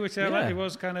seriously, which I like. Yeah. It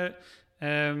was kind of.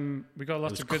 We got It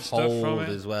lots was of good cold stuff from it.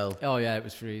 as well. Oh yeah, it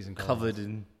was freezing cold. Covered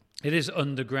in. It is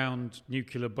underground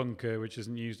nuclear bunker, which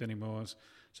isn't used anymore,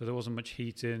 so there wasn't much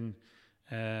heating.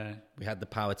 We had the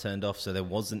power turned off, so there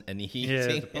wasn't any Yeah,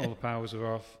 heating. all the powers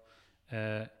were off.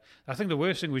 I think the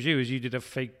worst thing was you did have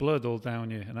fake blood all down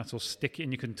you, and that's all sticky,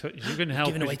 and you couldn't touch. You couldn't help.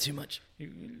 Giving it. away too much.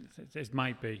 It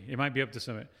might be. It might be up to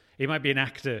something. He might be an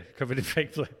actor covered in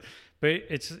fake blood, but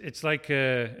it's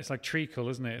like treacle,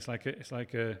 isn't it? It's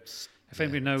like a. If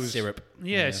anybody knows syrup.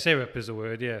 Yeah, syrup is a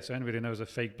word. Yeah, so anybody knows a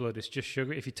fake blood, it's just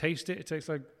sugar. If you taste it, it tastes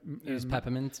like It was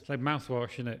peppermint. it's like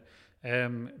mouthwash, isn't it?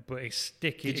 But it's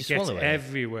sticky. Did you It gets swallow it?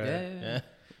 everywhere. Yeah. Yeah.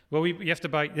 Well, you have to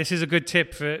buy. This is a good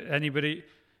tip for anybody.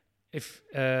 If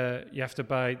you have to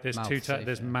buy, there's Mouth two types. safe,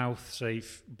 There's yeah. mouth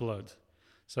safe blood.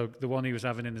 So the one he was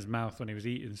having in his mouth when he was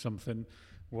eating something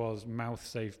was mouth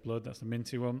safe blood. That's the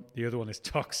minty one. The other one is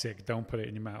toxic. Don't put it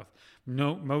in your mouth.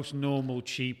 No, most normal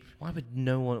cheap. Why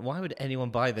would anyone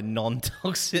buy the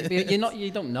non-toxic? You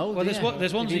don't know. Well,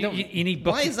 there's ones you need.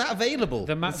 Why is that available?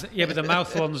 But the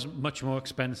mouth one's much more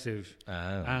expensive. Oh.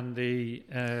 And the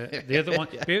other one,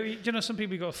 you know, some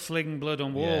people got to fling blood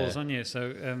on walls, on you.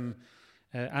 So,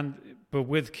 but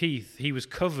with Keith, he was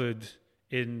covered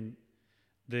in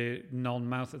the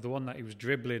non-mouth. The one that he was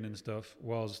dribbling and stuff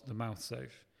was the mouth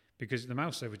safe, because the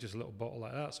mouth safe was just a little bottle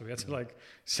like that, so we had to like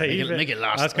save make it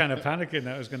last. I was kind of panicking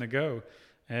that it was going to go,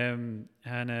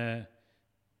 but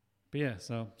yeah,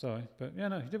 so sorry, but yeah,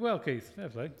 no, you did well, Keith. Fair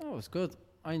play. Oh, it was good.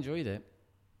 I enjoyed it.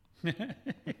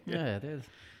 Yeah, it is.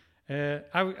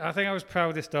 I think I was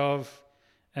proudest of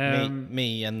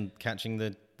me and catching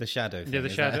the shadow thing. Yeah,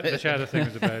 the shadow thing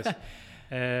was the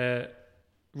best.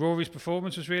 Rory's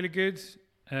performance was really good.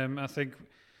 I think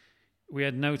we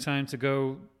had no time to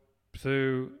go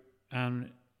through,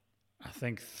 and I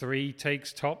think 3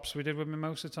 takes tops we did with him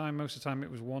most of the time. Most of the time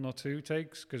it was 1 or 2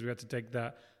 takes, because we had to take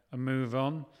that and move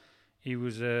on. He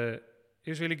was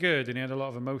really good, and he had a lot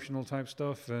of emotional type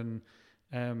stuff. And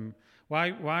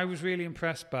what I was really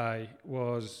impressed by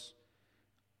was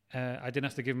I didn't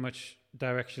have to give him much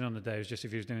direction on the day. It was just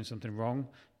if he was doing something wrong,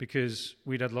 because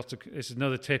we'd had lots of. It's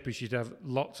another tip: is you'd have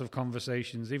lots of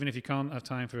conversations, even if you can't have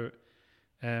time for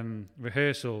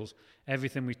rehearsals.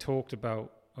 Everything we talked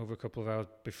about over a couple of hours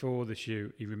before the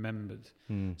shoot, he remembered.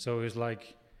 So it was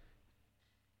like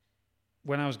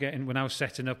when I was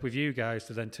setting up with you guys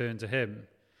to then turn to him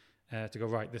to go,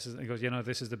 right, this is. He goes,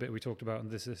 this is the bit we talked about,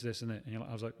 and this, and it. And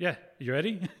I was like, yeah, you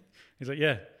ready? He's like,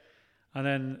 yeah. And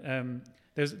then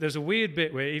there's a weird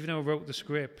bit where, even though I wrote the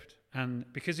script, and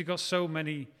because he got so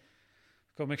many,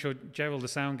 got to make sure Gerald, the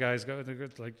sound guy's got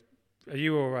like, are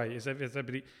you all right? Is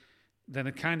everybody? Then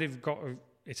it kind of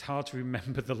it's hard to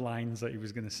remember the lines that he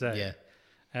was going to say. Yeah.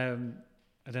 And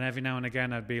then every now and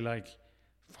again I'd be like,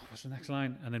 what's the next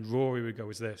line? And then Rory would go,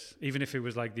 is this? Even if it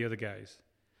was like the other guys.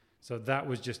 So that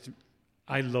was just,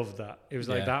 I loved that. It was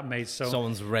like that made so.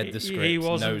 Someone's read the script,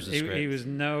 knows the script. He was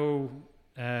no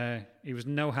hassle. He was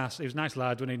a nice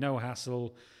lad, wasn't he? No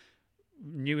hassle.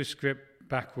 Knew his script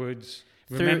backwards.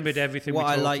 Remembered everything. What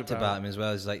I liked about him as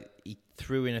well is like he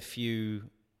threw in a few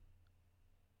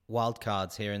wild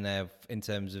cards here and there in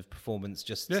terms of performance.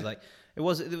 There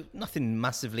was nothing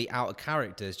massively out of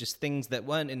character. It's just things that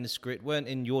weren't in the script, weren't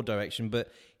in your direction,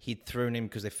 but he'd thrown in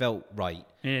because they felt right,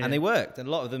 and they worked. And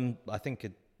a lot of them, I think,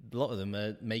 are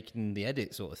making the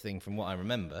edit sort of thing, from what I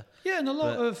remember. Yeah, and a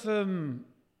lot of.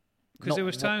 Because there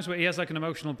was times where he has like an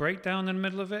emotional breakdown in the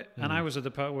middle of it, and I was at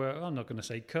the part where I'm not going to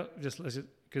say cut, just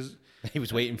because he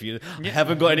was waiting for you. I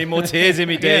haven't got any more tears in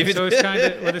me, David. Yeah, so it's kind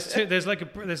of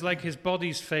there's like his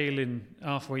body's failing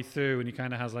halfway through, and he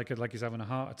kind of has like he's having a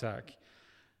heart attack,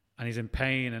 and he's in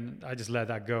pain, and I just let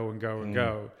that go and go and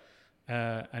go,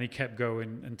 and he kept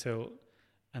going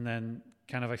and then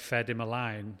kind of I fed him a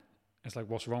line. It's like,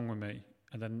 what's wrong with me?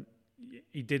 And then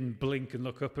he didn't blink and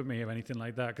look up at me or anything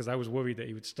like that, because I was worried that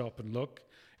he would stop and look.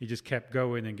 He just kept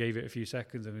going and gave it a few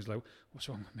seconds, and he was like, what's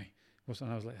wrong with me?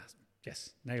 And I was like, yes,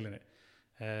 nailing it.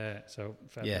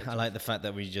 I like the fact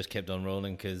that we just kept on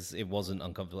rolling, because it wasn't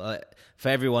uncomfortable. For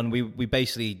everyone, we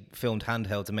basically filmed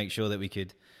handheld to make sure that we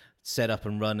could set up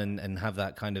and run and have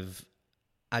that kind of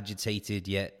agitated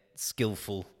yet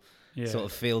skillful sort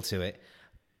of feel to it.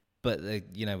 But,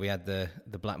 we had the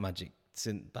Blackmagic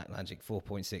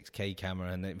 4.6K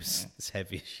camera, and it was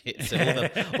heavy as shit. So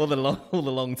all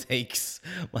the long takes,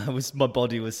 my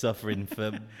body was suffering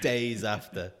for days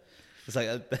after. It's like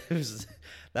it was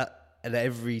that, and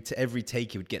every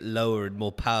take it would get lower and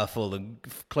more powerful and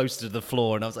closer to the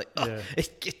floor, and I was like, I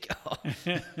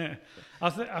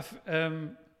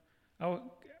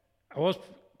was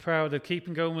proud of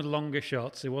keeping going with longer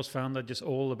shots. It was found that just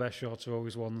all the best shots are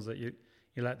always ones that you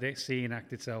let the scene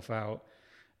act itself out.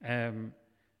 And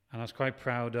I was quite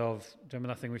proud of, remember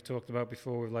that thing we've talked about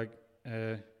before with like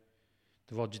the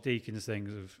Roger Deakins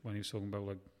things of when he was talking about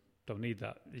like, don't need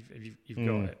that if you've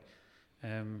got it.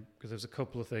 Because there's a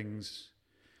couple of things,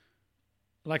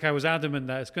 like I was adamant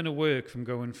that it's going to work from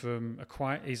going from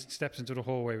he steps into the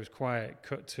hallway, was quiet,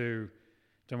 cut to,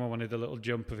 I wanted a little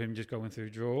jump of him just going through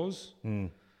drawers.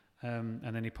 And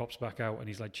then he pops back out and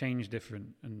he's like changed different.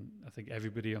 And I think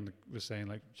everybody was saying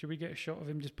like, should we get a shot of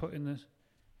him just putting the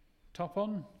top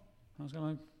on? I was going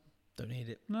like, don't need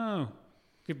it. No.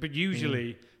 But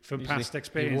usually, from past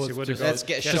experience, it would have let's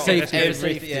get a shot of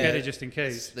everything. Get it just in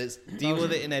case. Let's deal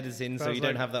with it in editing, so you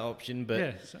don't have that option.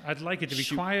 But so I'd like it to be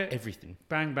quiet. Everything.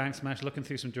 Bang, bang, smash, looking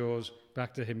through some drawers,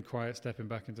 back to him quiet, stepping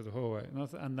back into the hallway.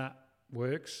 And that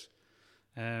works.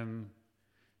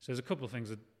 So there's a couple of things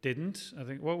that didn't. I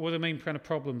think. What were the main kind of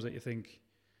problems that you think?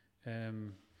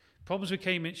 Problems we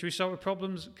came in. Should we start with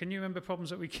problems? Can you remember problems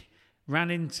that we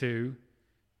ran into,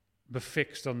 but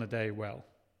fixed on the day well,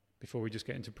 before we just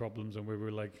get into problems and we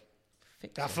were like,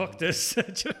 "Ah, fuck this." Do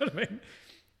you know what I mean?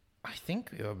 I think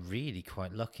we were really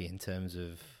quite lucky in terms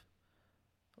of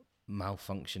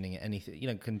malfunctioning at anything.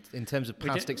 You know, in terms of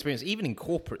past experience, even in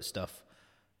corporate stuff.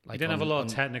 Like we didn't have a lot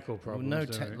of technical problems.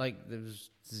 No, like there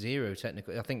was zero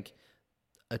technical. I think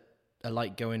a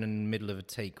light going in the middle of a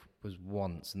take was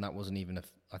once, and that wasn't even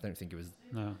I don't think it was.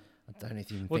 No. I don't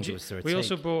even think it was through a We take.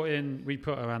 also brought in. We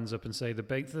put our hands up and say the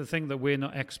thing that we're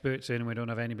not experts in, and we don't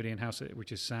have anybody in house,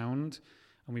 which is sound.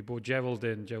 And we brought Gerald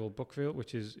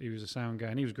Buckfield, he was a sound guy,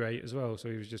 and he was great as well. So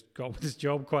he was just got with his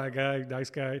job, quiet guy,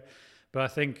 nice guy. But I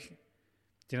think,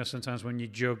 sometimes when you're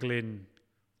juggling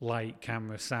light,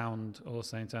 camera, sound all the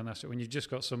same time, that's it. When you've just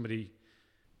got somebody,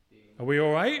 are we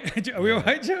all right? Are we all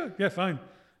right, Joe? Yeah, fine.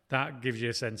 That gives you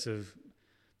a sense of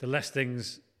the less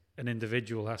things an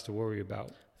individual has to worry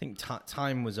about. I think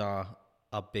time was our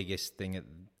biggest thing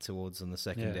towards on the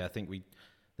second day. I think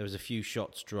there was a few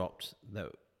shots dropped that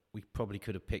we probably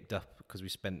could have picked up because we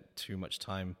spent too much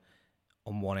time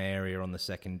on one area on the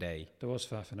second day. There was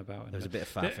faffing about. There was a bit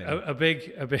of faffing. A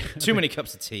big too many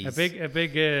cups of tea. A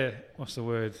big. What's the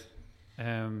word?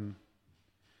 A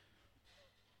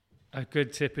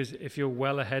good tip is if you're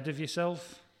well ahead of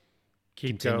yourself,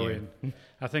 keep going.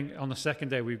 I think on the second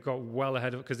day we've got well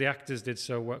ahead of it because the actors did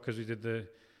so well because we did the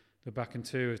back and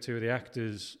two of the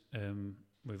actors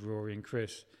with Rory and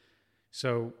Chris.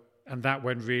 So. And that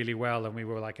went really well, and we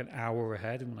were like an hour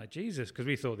ahead, and we're like, Jesus, because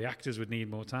we thought the actors would need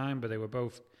more time, but they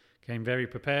came very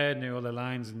prepared, knew all their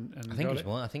lines, and I think it was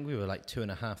more. I think we were like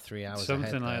 2.5, 3 hours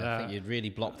something ahead like that. I think you'd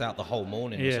really blocked out the whole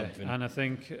morning or something. And I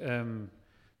think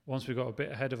once we got a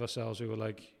bit ahead of ourselves, we were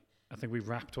like, I think we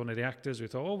wrapped one of the actors. We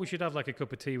thought, we should have like a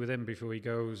cup of tea with him before he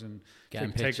goes and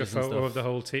take a photo of the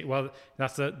whole team. Well,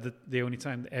 that's the only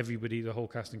time that everybody, the whole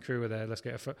cast and crew were there. Let's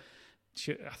get a photo.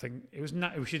 I think it was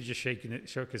not. We should have just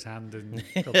shook his hand and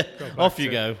go off you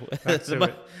go.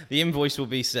 The invoice will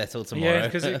be settled tomorrow. Yeah,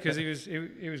 because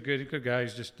he was good guy.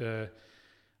 He's just I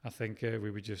think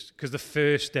we were just because the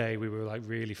first day we were like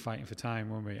really fighting for time,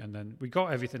 weren't we? And then we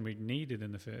got everything we needed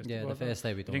in the first. Yeah, the first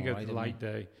day we didn't get the light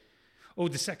day. Oh,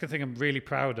 the second thing I'm really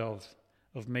proud of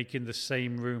making the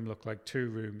same room look like two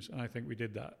rooms, and I think we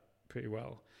did that pretty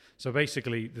well. So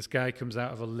basically, this guy comes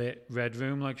out of a lit red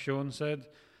room, like Sean said.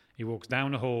 He walks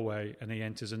down a hallway and he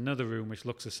enters another room which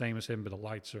looks the same as him, but the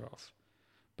lights are off.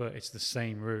 But it's the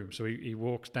same room. So he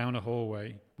walks down a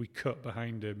hallway, we cut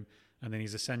behind him, and then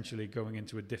he's essentially going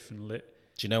into a different lit.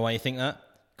 Do you know why you think that?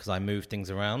 Because I moved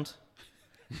things around.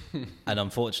 And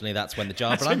unfortunately, that's when the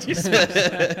jar blanked. We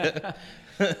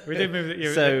did move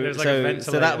it.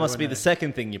 So that must be the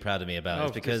second thing you're proud of me about,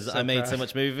 is because I made so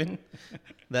much moving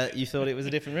that you thought it was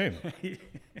a different room.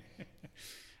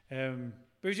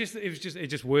 But it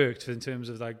just worked in terms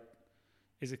of like,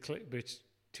 is it it's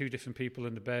two different people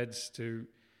in the beds, the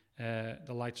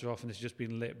lights are off and it's just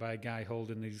been lit by a guy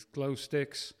holding these glow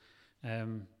sticks.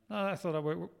 I thought that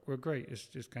were great. It's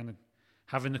just kind of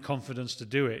having the confidence to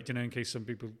do it, in case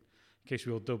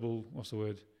we all double, what's the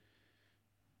word?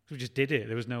 We just did it.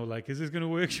 There was no like, is this going to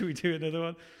work? Should we do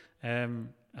another one?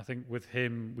 I think with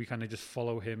him, we kind of just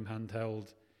follow him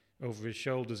handheld over his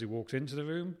shoulder as he walks into the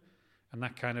room. And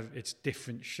that kind of, it's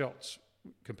different shots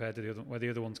compared to the other, where the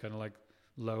other one's kind of like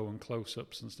low and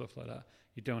close-ups and stuff like that.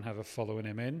 You don't have a following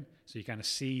him in, so you kind of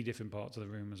see different parts of the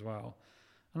room as well.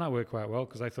 And that worked quite well,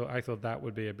 because I thought that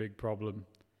would be a big problem.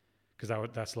 Because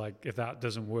that's like, if that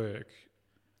doesn't work,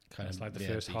 it's like the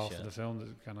first half of the film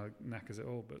that kind of knackers it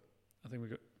all. But I think we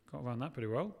got around that pretty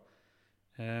well.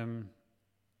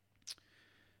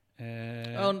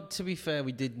 To be fair,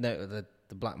 we did note that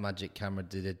the Blackmagic camera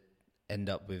did end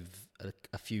up with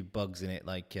a few bugs in it,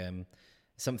 like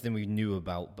something we knew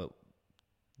about but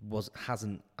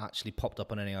hasn't actually popped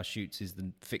up on any of our shoots is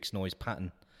the fixed noise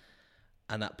pattern,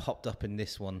 and that popped up in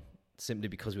this one simply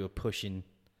because we were pushing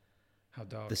how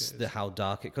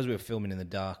dark because we were filming in the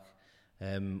dark.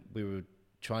 We were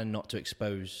trying not to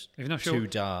expose too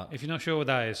dark. If you're not sure what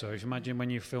that is, so if you imagine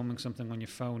when you're filming something on your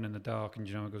phone in the dark and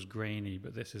it goes grainy,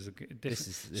 but this is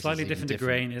slightly different to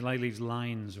grain. It like leaves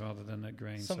lines rather than a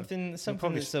grain. Something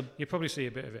you probably see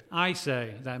a bit of it. I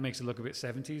say that makes it look a bit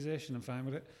 70s-ish, and I'm fine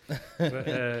with it. But,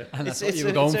 and that's what you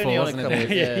were going for, wasn't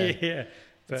it? Yeah.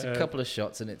 But, it's a couple of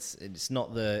shots, and it's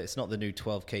not the new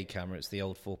 12K camera. It's the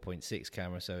old 4.6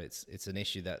 camera. So it's an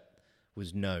issue that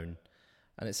was known,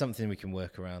 and it's something we can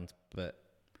work around, but.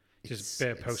 Just a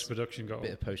bit of post-production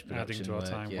adding to our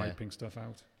time, wiping stuff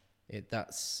out.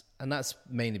 That's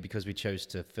mainly because we chose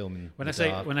to film in when the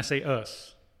dark. When I say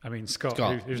us, I mean Scott.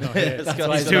 Who's not here. here. That's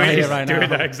why He's he's not here right doing now.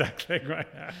 that exactly right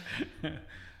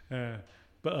now.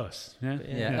 But us, yeah.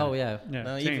 Yeah. Oh yeah.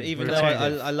 No, Team. even We're though a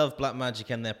team. I love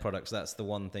Blackmagic and their products, that's the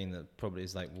one thing that probably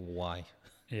is like, why?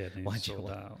 Yeah, Why'd you sort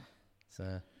want- that out.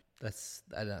 So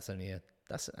that's only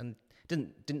and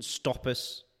didn't stop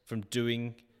us from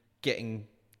getting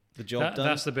the job done.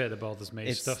 That's the bit that bothers me.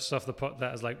 It's- Stuff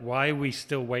that is like, why are we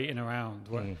still waiting around?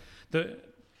 Mm.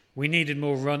 We needed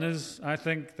more runners. I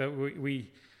think that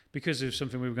we because it was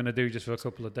something we were going to do just for a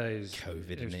couple of days. COVID,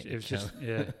 It was, innit? it was just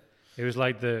It was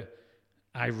like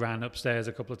I ran upstairs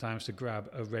a couple of times to grab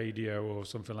a radio or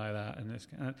something like that, and it's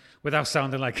without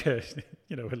sounding like a,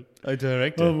 I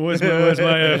directed. oh, where's my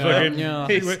fucking Yeah.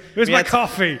 where's We my had to-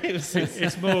 coffee?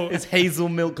 It's more. It's hazel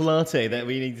milk latte that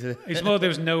we need to. It's more there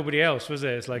was nobody else, was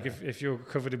there? It's like if you're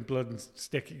covered in blood and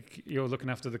stick, you're looking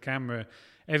after the camera.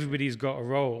 Everybody's got a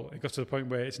role. It got to the point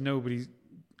where it's nobody.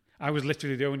 I was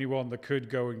literally the only one that could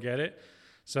go and get it.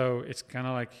 So it's kind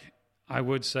of like, I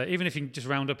would say, even if you can just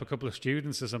round up a couple of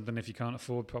students or something, if you can't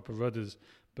afford proper rudders,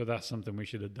 but that's something we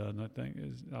should have done, I think.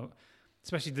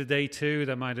 Especially the day two,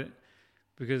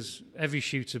 because every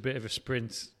shoot's a bit of a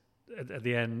sprint at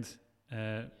the end.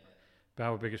 But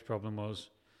our biggest problem was,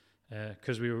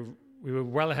 because we were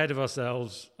well ahead of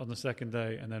ourselves on the second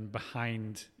day and then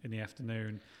behind in the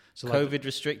afternoon. So COVID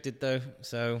restricted though,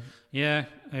 so yeah,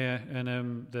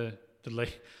 and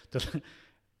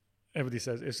everybody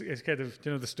says it's kind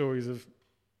of, the stories of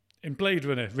in Blade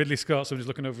Runner, Ridley Scott, someone's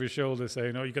looking over his shoulder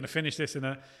saying, "Oh, you're going to finish this and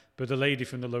that," but the lady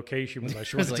from the location was like,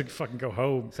 she wanted to fucking go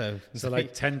home. So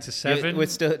like 10 to 7. We're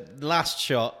still last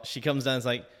shot. She comes down, and is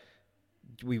like,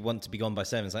 "We want to be gone by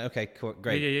 7." It's like, okay, cool,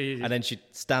 great. Yeah. And then she'd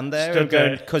stand there Stood and go,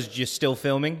 there. because you're still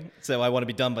filming. So I want to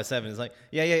be done by 7. It's like,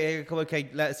 yeah, come, okay,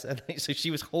 let's. And so she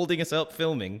was holding us up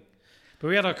filming. But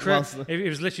we had our crew. Whilst- It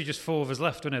was literally just 4 of us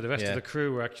left, wasn't it? The rest Yeah. of the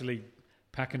crew were actually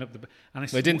packing up the. And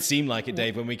Well, it didn't seem like it,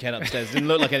 Dave, when we came upstairs. It didn't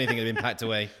look like anything had been packed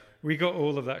away. We got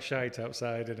all of that shite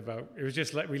outside in about. It was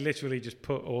just like we literally just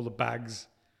put all the bags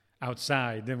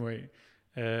outside, didn't we?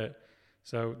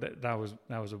 So that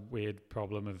was a weird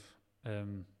problem of.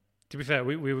 To be fair,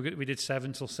 we did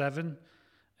 7 till 7,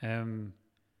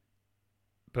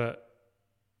 but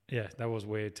yeah, that was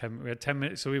weird. We had 10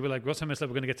 minutes, so we were like, "What 10 minutes left?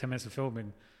 We're going to get 10 minutes of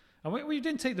filming." And we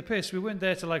didn't take the piss. We weren't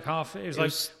there till like half. It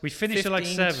was we finished at like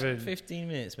 7. 15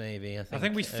 minutes maybe, I think. I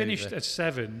think we finished over. at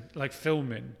 7, like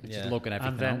filming. Yeah. Just looking at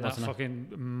And everything then out, that wasn't it? fucking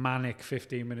manic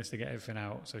 15 minutes to get everything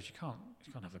out. So you can't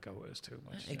have a go at us too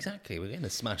much. Exactly, we're going to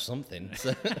smash something.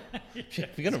 So.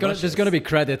 There's going to be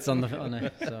credits on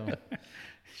it. So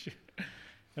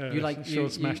You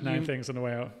smash 9 things on the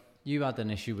way out. you had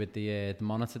an issue with the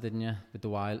monitor, didn't you? With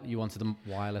the you wanted the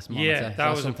wireless monitor. Yeah, Is that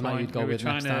was a something that point. you'd go We were with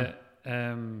next trying time.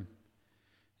 to.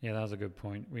 Yeah, that was a good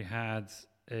point. We had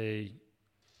a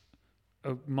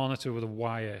monitor with a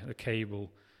wire, a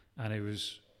cable, and it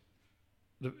was.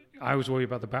 I was worried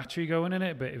about the battery going in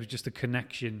it, but it was just the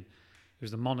connection. It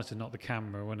was the monitor, not the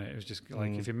camera, wasn't it? It was just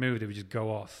like if it moved, it would just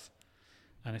go off.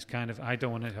 And it's kind of, I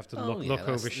don't want to have to look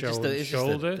over shoulder.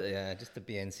 Just the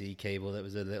BNC cable that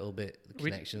was a little bit. The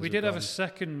connections We were did have a gone.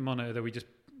 second monitor that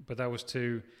but that was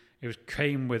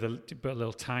came with a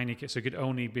little tiny kit, so it could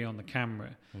only be on the camera.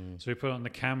 So we put it on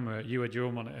the camera. You had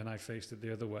your monitor, and I faced it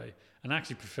the other way. And I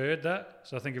actually preferred that.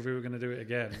 So I think if we were going to do it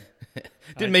again,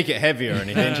 Didn't make it heavier or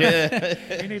anything.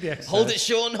 we need the exercise. Hold it,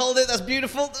 Sean. Hold it. That's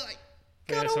beautiful.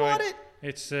 Yeah, God, I want it.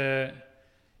 It's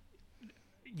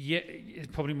it's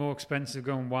probably more expensive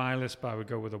going wireless, but I would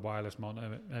go with a wireless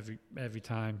monitor every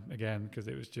time again, because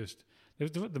it was just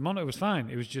the monitor was fine.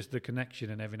 It was just the connection,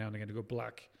 and every now and again to go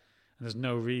black, and there's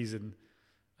no reason.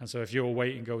 And so if you're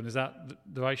waiting, going, is that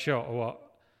the right shot or what?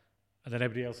 And then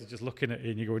everybody else is just looking at you,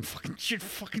 and you're going, fucking shit,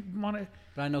 fucking monitor.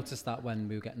 But I noticed that when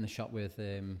we were getting the shot with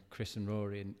Chris and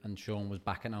Rory, and Sean was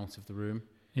backing out of the room,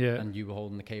 Yeah, and you were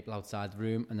holding the cable outside the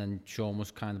room, and then Sean was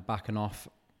kind of backing off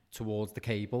towards the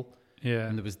cable. yeah.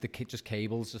 And there was just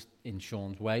cables just in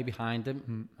Sean's way behind him.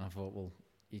 And I thought, well,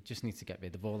 you just need to get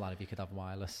rid of all that if you could have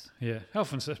wireless. Yeah,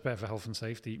 it's better for health and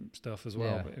safety stuff as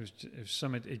well. Yeah. But it was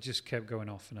something. It just kept going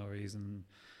off for no reason.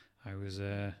 I was,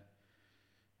 that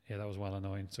was well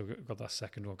annoying. So got that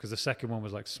second one, because the second one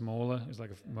was like smaller. It was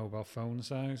like a mobile phone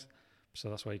size, so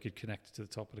that's why you could connect it to the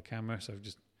top of the camera. So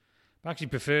I actually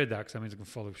preferred that, because that means I can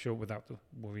follow short without the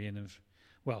worrying of.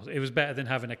 Well, it was better than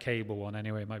having a cable one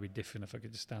anyway. It might be different if I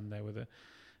could just stand there with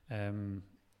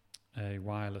a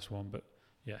wireless one, but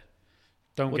yeah.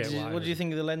 What do you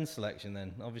think of the lens selection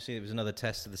then? Obviously, it was another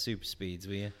test of the super speeds,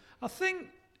 were you? I think,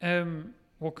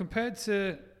 compared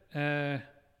to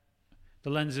the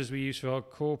lenses we use for our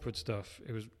corporate stuff,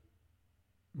 it was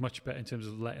much better in terms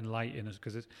of letting light in,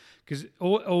 because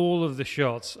all of the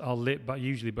shots are lit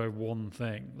usually by one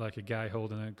thing, like a guy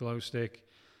holding a glow stick.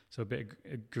 So a bit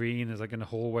of green is like in the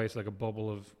hallway. It's like a bubble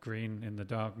of green in the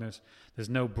darkness. There's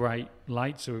no bright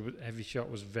light, so every shot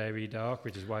was very dark,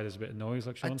 which is why there's a bit of noise,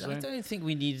 like Sean's saying. I don't think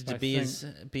we needed to be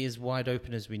as wide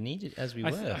open as we were.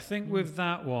 I think with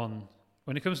that one,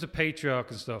 when it comes to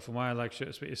Patriarch and stuff, and why I like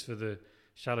Shutter Speed is for the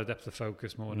shallow depth of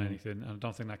focus more than anything. And I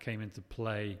don't think that came into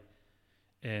play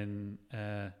in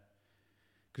because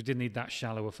you didn't need that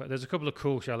shallow effect. There's a couple of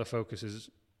cool shallow focuses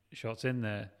shots in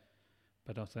there.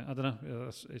 But I don't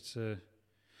know.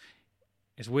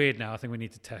 It's weird now. I think we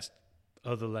need to test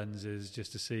other lenses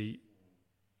just to see.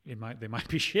 They might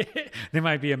be shit. They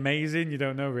might be amazing. You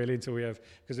don't know really until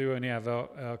because we only have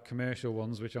our commercial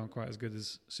ones, which aren't quite as good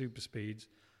as super speeds.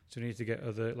 So we need to get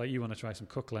other, like you want to try some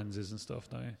Cook lenses and stuff,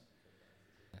 don't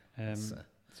you?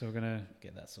 So we're gonna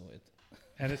get that sorted.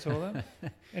 Edit all that.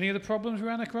 Any other problems we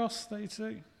ran across that you'd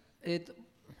say?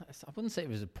 I wouldn't say it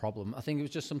was a problem. I think it was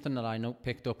just something that I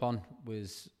picked up on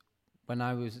was when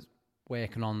I was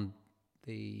working on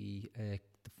the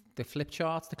flip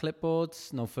charts, the clipboards,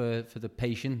 for the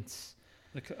patients.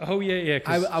 Oh yeah.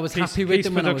 I was happy with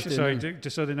them when I was doing them.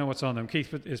 Just so they know what's on them.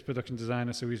 Keith is production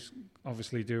designer, so he's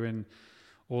obviously doing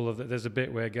all of that. There's a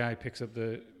bit where a guy picks up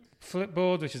the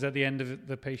flipboard, which is at the end of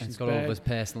the patient's bed. It's got all of his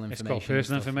personal information. It's got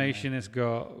personal information. It's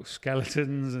got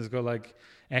skeletons. It's got like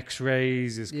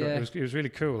X-rays. It was really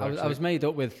cool. I was made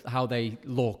up with how they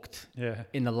looked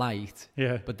in the light.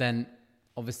 Yeah. But then,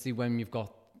 obviously, when you've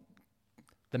got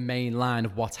the main line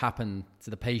of what's happened to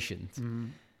the patient,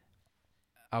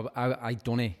 I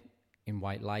done it in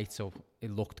white light, so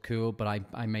it looked cool. But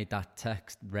I made that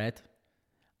text red,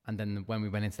 and then when we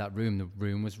went into that room, the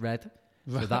room was red.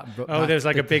 So there's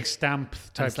like a big stamp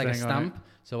type it's like thing a stamp. on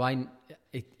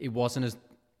it. So it wasn't as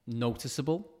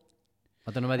noticeable.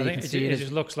 I don't know whether you can see it. It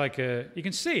just looks like you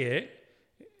can see it.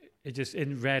 It just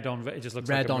in red on red. It just looks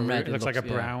red like on red. It looks like a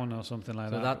brown or something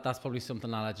like that. So that's probably something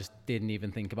that I just didn't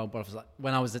even think about. But I was like,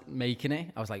 when I was making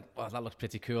it, I was like, "Wow, that looks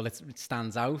pretty cool. It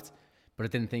stands out." But I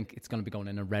didn't think it's going to be going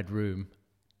in a red room.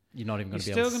 You're not even going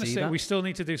to be able to see that. We still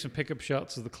need to do some pickup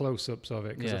shots of the close-ups of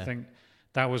it because I think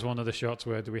that was one of the shots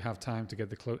where do we have time to get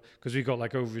the close? Because we got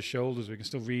like over his shoulders, we can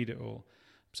still read it all,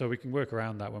 so we can work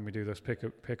around that when we do those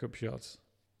pickup shots.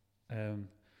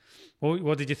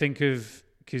 What did you think of?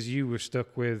 Because you were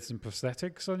stuck with some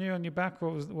prosthetics on your back.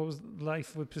 What was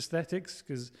life with prosthetics?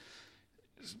 Because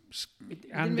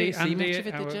Andy, didn't really see much of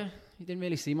it, did you? You didn't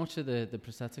really see much of the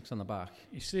prosthetics on the back.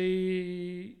 You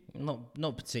see, not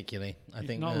particularly. I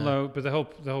think not low, but the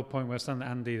whole point was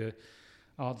Andy, the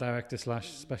art director /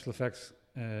 special effects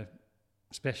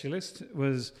specialist,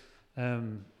 was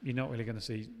you're not really going to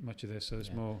see much of this, so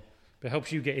it's more. But it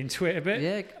helps you get into it a bit.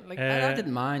 Yeah, I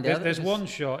didn't mind. There's one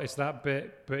shot, it's that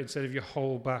bit, but instead of your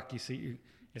whole back, you see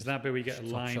it's that bit where you get a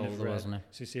line of red.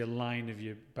 So you see a line of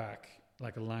your back,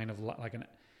 like a line of like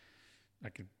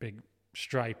a big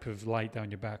stripe of light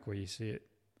down your back where you see it.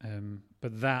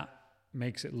 But that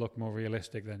makes it look more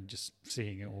realistic than just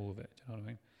seeing it, all of it. Do you know what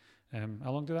I mean?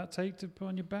 How long did that take to put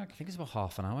on your back? I think it's about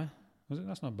half an hour. Was it?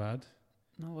 That's not bad.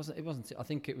 No, it wasn't. I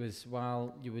think it was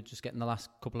while you were just getting the last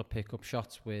couple of pickup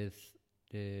shots with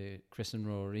Chris and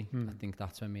Rory. I think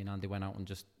that's when me and Andy went out and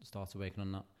just started working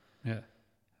on that. Yeah.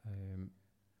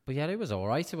 But yeah, it was all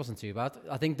right. It wasn't too bad.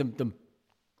 I think the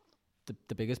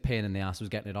biggest pain in the ass was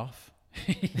getting it off.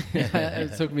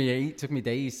 It took me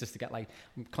days just to get I'm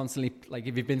constantly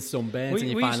if you've been sunburned and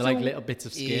you find little bits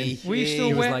of skin. Were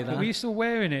you still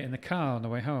wearing it in the car on the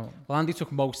way home? Well, Andy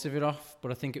took most of it off,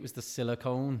 but I think it was the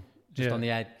silicone on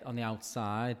the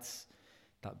outside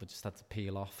that we just had to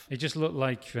peel off. It just looked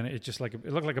like it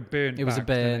looked like a burn. It was a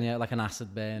burn, like an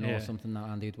acid burn or something that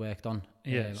Andy had worked on.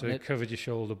 Yeah, so it covered your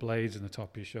shoulder blades and the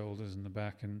top of your shoulders and the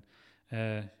back and.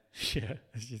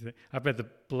 I bet the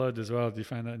blood as well. Do you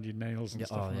find that in your nails and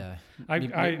stuff? Oh yeah.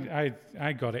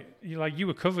 I got it. You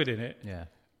were covered in it. Yeah.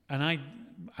 And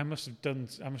I must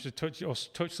have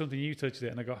touched something. You touched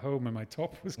it, and I got home and my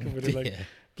top was covered in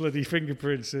bloody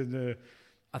fingerprints and.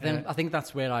 I think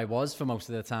that's where I was for most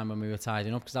of the time when we were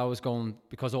tidying up because I was going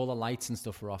because all the lights and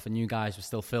stuff were off and you guys were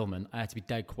still filming. I had to be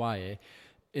dead quiet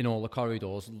in all the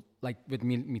corridors, with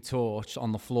me torch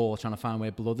on the floor, trying to find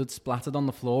where blood had splattered on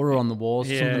the floor or on the walls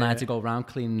or something. I had to go around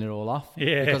cleaning it all off.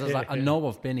 Yeah, because I was I know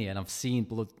I've been here and I've seen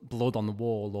blood on the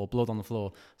wall or blood on the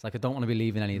floor. It's I don't want to be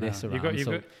leaving any of this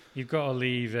around. You've got to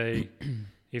leave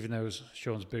even though it was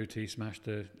Sean's boot, he smashed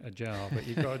a jar, but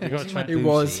you've got to try. It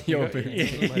was your boot.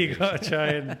 You got to try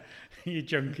and your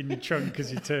junk in your trunk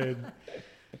as you turn.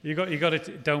 You got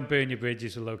to don't burn your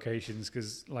bridges with locations,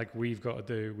 because like we've got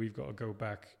to go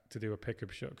back to do a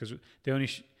pickup shot, because the only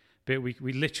bit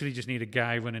we literally just need a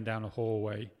guy running down a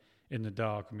hallway in the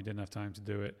dark, and we didn't have time to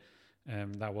do it.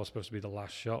 That was supposed to be the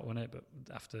last shot, wasn't it? But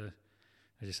after,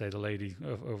 as you say, the lady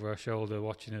over our shoulder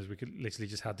watching us, we could literally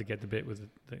just had to get the bit with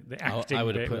the acting. I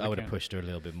would have pushed her a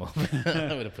little bit more.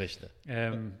 I would have pushed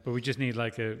her. But we just need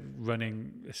like a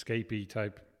running escapee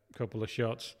type couple of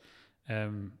shots.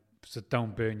 So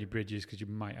don't burn your bridges, because you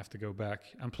might have to go back.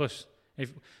 And plus,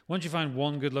 once you find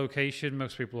one good location,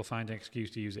 most people will find an excuse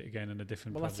to use it again in a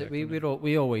different project. That's it.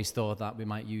 We always thought that we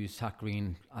might use Hack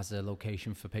Green as a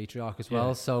location for Patriarch as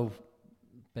well. So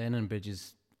burning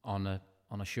bridges on a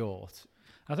short.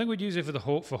 I think we'd use it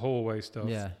for hallway stuff.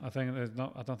 Yeah. I don't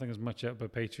think there's much up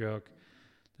but Patriarch.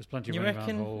 There's plenty of You running around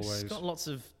reckon hallways. it's got lots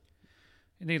of...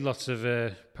 You need lots of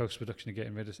post-production to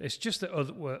getting rid of it. It's just the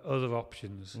other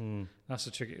options. That's the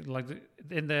trick. Like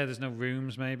in there's no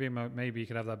rooms. Maybe you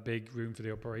could have that big room for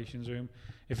the operations room.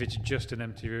 If it's just an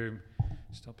empty room,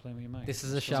 stop playing with your mic. This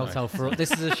is a shout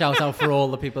out for all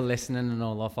the people listening and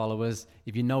all our followers.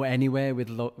 If you know anywhere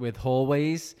with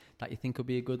hallways that you think would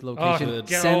be a good location,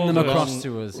 send them across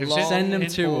to us. Send them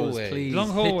to us, please. Long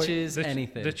hallway, pictures,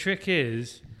 anything. The trick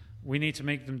is we need to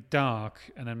make them dark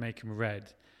and then make them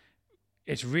red.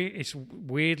 It's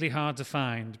weirdly hard to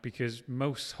find, because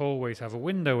most hallways have a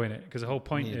window in it, because the whole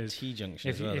point is T-junction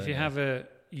if you have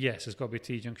there's got to be a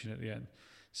T-junction at the end.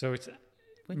 So it's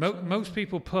most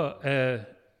people put a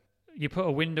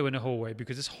window in a hallway,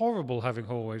 because it's horrible having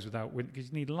hallways without windows, because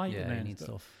you need light in there. You need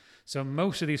stuff. So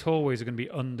most of these hallways are going to be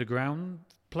underground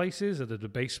places, or the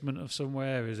basement of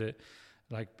somewhere. Is it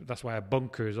like that's why a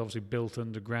bunker is obviously built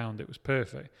underground? It was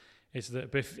perfect. It's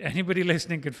that if anybody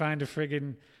listening could find a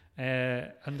friggin'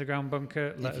 underground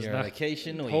bunker, let us know. On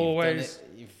location, or hallways,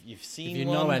 you've seen if you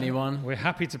one, know anyone, we're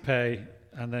happy to pay,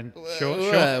 and then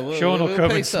Sean will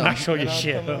come and smash all your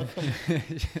shit up.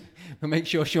 We'll make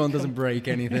sure Sean doesn't break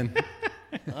anything.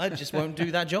 I just won't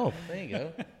do that job. There you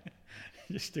go.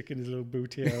 Just sticking his little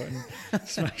booty out and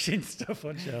smashing stuff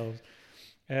on shelves.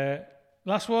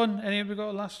 Last one. Anybody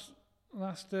got a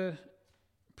last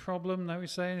problem that we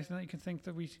say? Anything that you can think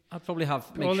that we... I'd probably have...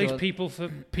 All these people for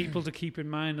people to keep in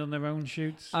mind on their own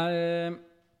shoots? I'd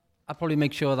probably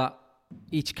make sure that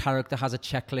each character has a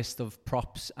checklist of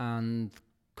props and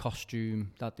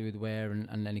costume that they would wear,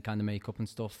 and any kind of makeup and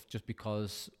stuff, just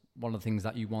because one of the things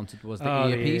that you wanted was the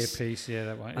earpiece. The earpiece, yeah,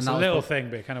 that one. It's a little thing,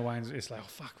 but it kind of winds... It's like, oh,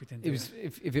 fuck, we didn't do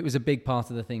it. If it was a big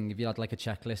part of the thing, if you had like a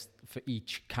checklist for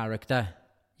each character,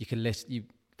 you could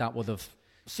that would have...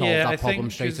 solve that problem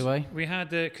straight away. We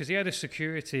had because he had a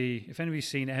security. If anybody's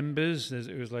seen Embers,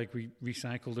 it was like we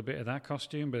recycled a bit of that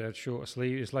costume, but it had shorter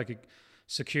sleeves. It's like a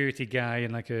security guy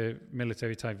in like a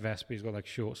military type vest, but he's got like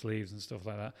short sleeves and stuff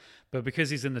like that. But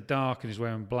because he's in the dark and he's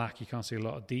wearing black, you can't see a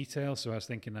lot of detail. So I was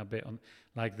thinking that bit on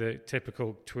like the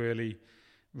typical twirly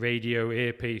radio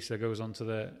earpiece that goes onto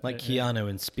the Keanu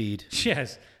in Speed.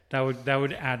 Yes, that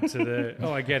would add to the.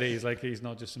 Oh, I get it. He's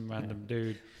not just some random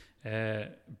dude,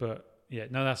 but. Yeah,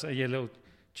 no, that's a little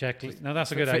checklist. No,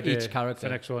 that's a good idea. For each character.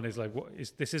 The next one is like,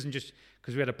 this isn't just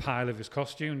because we had a pile of his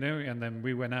costume, didn't we? And then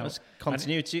we went out.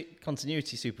 Continuity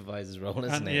supervisor's role,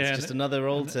 isn't it? Yeah, it's just another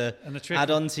role to add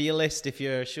on to your list if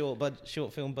you're a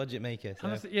short film budget maker.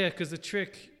 So. Because the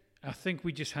trick, I think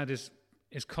we just had his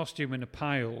costume in a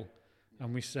pile,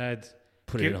 and we said,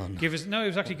 put it on. It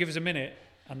was actually give us a minute,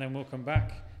 and then we'll come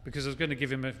back, because I was going to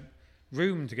give him a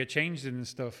room to get changed in and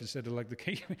stuff, instead of like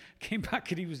came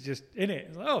back and he was just in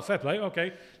it. Like, oh, fair play,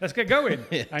 okay, let's get going.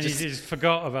 And he just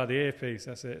forgot about the earpiece.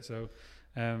 That's it. So,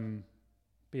 but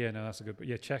yeah, no, that's a good. But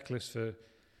yeah, checklist for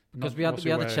because we had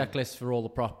a checklist for all the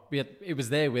prop. It was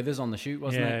there with us on the shoot,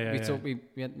 wasn't it?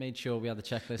 We had made sure we had the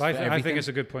checklist. But I think it's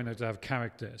a good point though, to have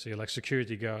character. So you're like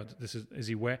security guard. Is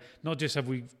he not just have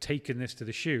we taken this to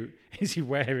the shoot? Is he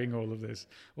wearing all of this,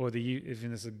 or if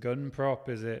it's a gun prop?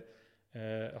 Is it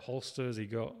a holster? Has he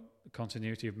got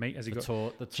continuity of mate? Has he got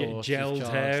the torch gelled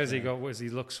hair? Has he got? Does he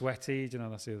look sweaty? Do you know,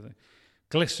 that's the other thing.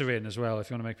 Glycerin as well. If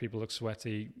you want to make people look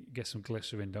sweaty, get some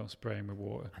glycerin. Don't spray them with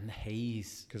water. And the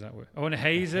haze, because that works. Oh, and a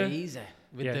hazer.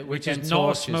 Which is not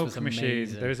a smoke machine.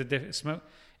 There is a different smoke.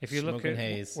 If you look at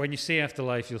haze. When you see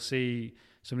Afterlife, you'll see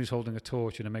somebody's holding a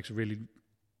torch, and it makes a really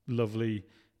lovely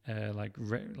like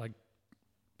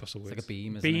what's the word? It's like a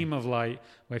beam. Beam of light.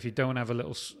 Where if you don't have a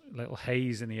little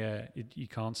haze in the air, you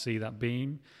can't see that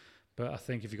beam. But I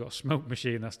think if you've got a smoke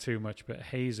machine, that's too much. But a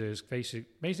hazer is basically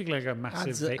like a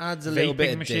massive adds a little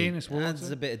bit machine.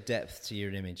 Adds a bit of depth to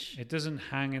your image. It doesn't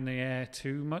hang in the air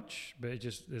too much, but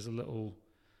there's a little.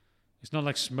 It's not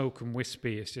like smoke and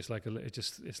wispy. It's just like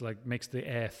it's like makes the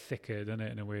air thicker, doesn't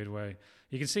it, in a weird way.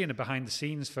 You can see in the behind the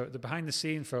scenes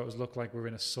photos look like we're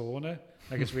in a sauna,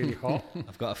 like it's really hot.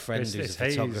 I've got a friend who's a it's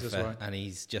haze, photographer, and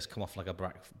he's just come off like a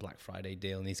Black Friday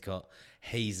deal, and he's got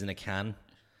haze in a can.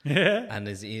 Yeah. And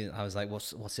I was like,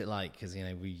 what's it like? Because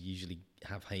we usually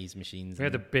have haze machines. We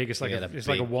had the biggest, like it's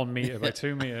like a 1 meter by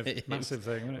 2 meter massive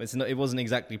thing. Isn't it? It wasn't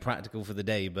exactly practical for the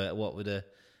day, but what would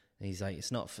he's like,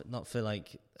 it's not for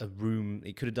like a room.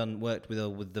 It could have worked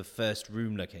with the first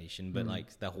room location, but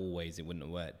like the hallways, it wouldn't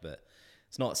have worked. But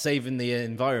it's not saving the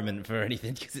environment for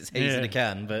anything because it's haze in a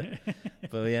can.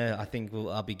 But yeah, I think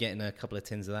I'll be getting a couple of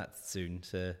tins of that soon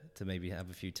to maybe have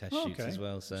a few test shoots as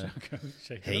well. So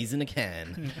haze in a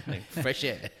can, like fresh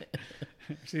air.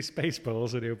 See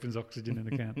Spaceballs, and he opens oxygen in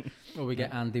the can. Or we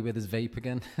get Andy with his vape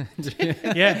again.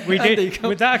 Yeah, we did.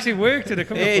 That actually worked in a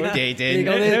couple of It did.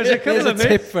 There's a couple of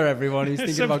tip for everyeveryone who's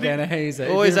thinking about getting a hazer.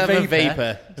 Always have a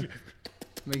vapor.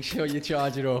 Make sure you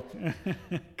charge it up.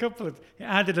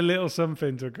 Added a little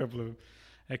something to a couple of them.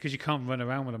 Because you can't run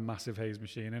around with a massive haze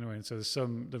machine anyway. And so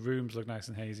the rooms look nice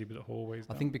and hazy, but the hallways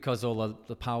don't. I think because all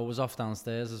the power was off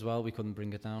downstairs as well, we couldn't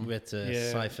bring it down. We had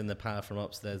to siphon the power from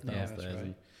upstairs downstairs. Yeah, that's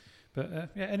right. But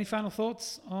any final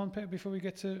thoughts on before we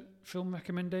get to film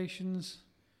recommendations?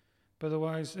 But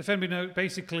otherwise, if anybody knows,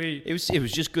 basically... It was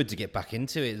just good to get back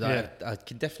into it. I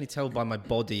can definitely tell by my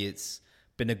body it's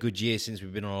been a good year since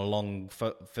we've been on a long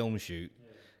film shoot.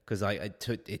 Because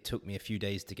it took me a few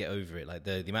days to get over it. Like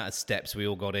the amount of steps we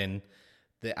all got in,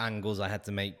 the angles I had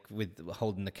to make with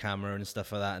holding the camera and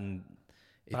stuff like that, and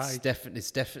it's definitely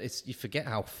you forget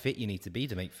how fit you need to be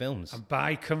to make films. And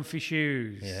buy comfy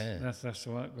shoes. Yeah, that's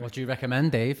what do you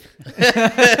recommend, Dave?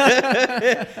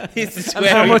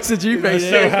 How much did you pay?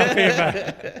 So happy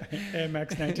about Air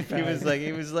Max 95.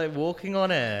 He was like walking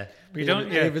on air. But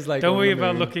don't worry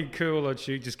about looking cool on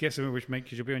shoot. Just get something which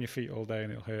makes you'll be on your feet all day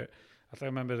and it'll hurt. I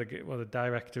remember the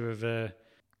director of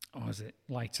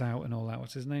Lights Out and all that.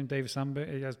 What's his name? David Sandberg.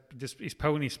 He has his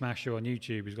Pony Smasher on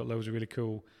YouTube. He's got loads of really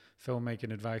cool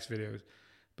filmmaking advice videos.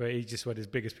 But he just went his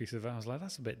biggest piece of it. I was like,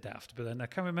 that's a bit daft. But then I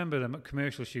can't remember the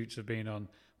commercial shoots I've been on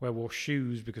where I wore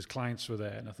shoes because clients were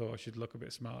there, and I thought I should look a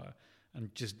bit smarter,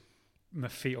 and just my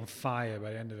feet on fire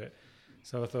by the end of it.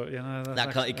 So I thought,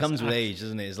 it comes with age,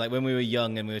 doesn't it? It's like when we were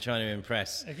young and we were trying to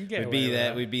impress. We'd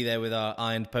be there with our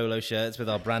ironed polo shirts with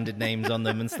our branded names on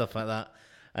them and stuff like that.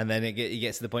 And then it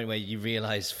gets to the point where you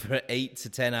realise for 8 to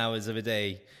 10 hours of a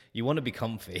day, you want to be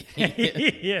comfy.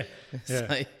 Yeah.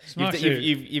 Like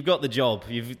you've got the job.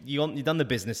 You've done the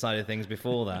business side of things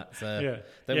before that. So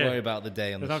don't worry about the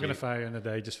day on the shoot. They're not going to fire you on the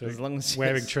day just for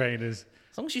wearing trainers.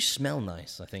 As long as you smell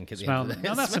nice, I think, at the end of the day.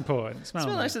 No, that's important. Smell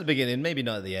nice at the beginning, maybe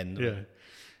not at the end.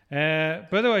 Yeah.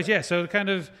 But otherwise, so kind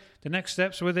of the next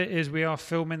steps with it is we are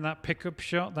filming that pickup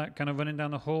shot, that kind of running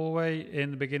down the hallway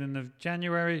in the beginning of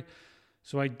January.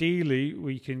 So ideally,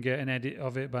 we can get an edit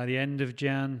of it by the end of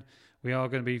Jan. We are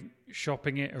going to be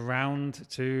shopping it around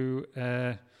to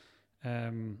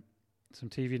some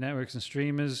TV networks and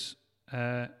streamers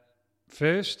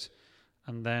first.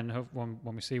 And then when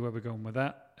we see where we're going with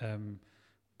that,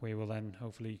 we will then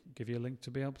hopefully give you a link to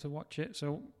be able to watch it.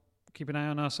 So keep an eye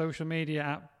on our social media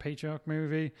at Patriarch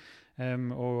Movie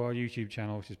or our YouTube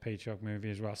channel, which is Patriarch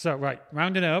Movie as well. So, right,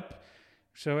 rounding up.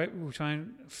 So we'll try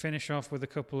and finish off with a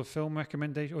couple of film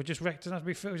recommendations, or just doesn't have to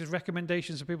be just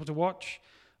recommendations for people to watch.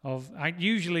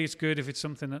 Usually it's good if it's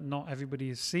something that not everybody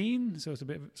has seen, so it's a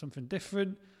bit of something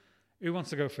different. Who wants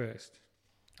to go first?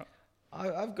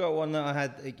 I've got one that I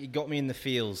had. It got me in the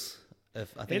feels. I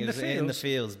think it was In the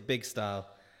Fields, big style,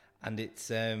 and it's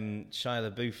Shia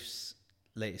LaBeouf's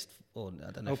latest. Or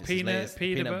I don't know if it's his latest,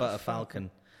 Peanut Butter Falcon,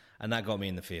 and that got me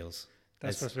in the feels.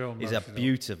 That's supposed to be on.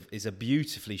 It's a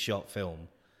beautifully shot film,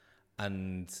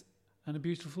 and a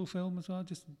beautiful film as well.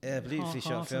 Just beautifully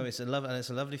shot film. It's a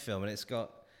lovely film, and it's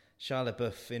got Shia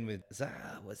LaBeouf in with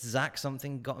Zach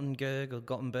something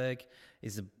Gottenberg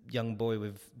is a young boy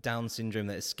with Down syndrome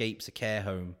that escapes a care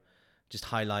home, just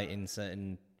highlighting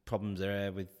certain problems there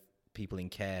are with people in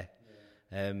care.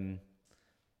 Yeah.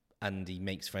 And he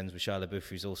makes friends with Shia LaBeouf,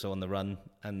 who's also on the run,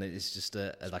 and it's just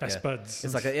buds.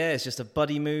 It's just a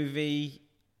buddy movie,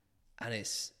 and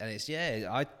it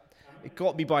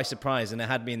got me by surprise, and it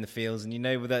had me in the feels.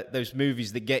 And with those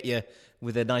movies that get you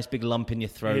with a nice big lump in your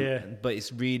throat, but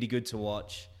it's really good to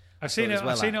watch. I've seen it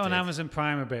on Amazon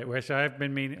Prime a bit, which I've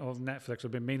been meaning, or Netflix,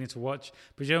 I've been meaning to watch.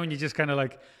 But when you just kind of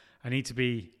like, I need to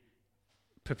be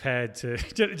prepared to,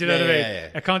 do you know what I mean? Yeah.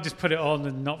 I can't just put it on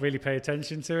and not really pay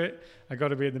attention to it. I got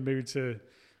to be in the mood to,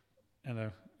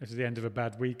 if it's the end of a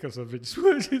bad week or something, just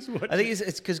watch I think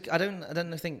it's because I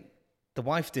don't think the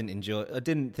wife didn't enjoy. I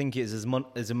didn't think it was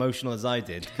as emotional as I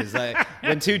did, because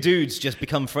when two dudes just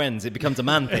become friends, it becomes a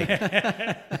man thing.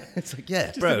 It's like,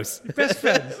 yeah, bros, best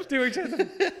friends do each other.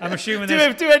 I'm assuming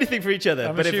do anything for each other.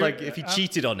 I'm but assuming, if he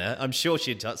cheated on her, I'm sure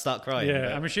she'd start crying. Yeah,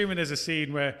 but. I'm assuming there's a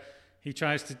scene where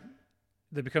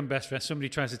they become best friends. Somebody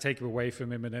tries to take him away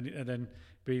from him, and then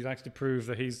but he likes to prove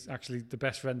that he's actually the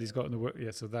best friend he's got in the world.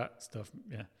 Yeah, so that stuff.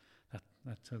 Yeah.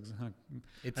 That tugs.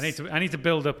 I need to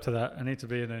build up to that. I need to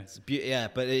be in a. Yeah,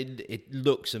 but it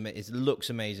looks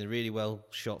amazing. Really well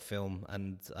shot film,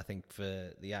 and I think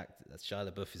for the act that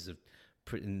Shia LaBeouf is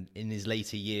in his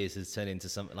later years has turned into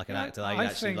something like an actor I'd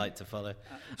actually like to follow.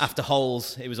 After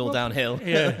Holes, it was all downhill.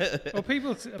 Yeah. Well,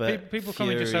 people call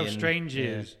him just Strange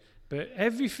Years, but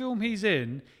every film he's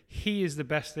in, he is the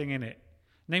best thing in it.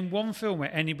 Name one film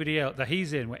where anybody else in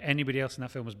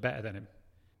that film was better than him.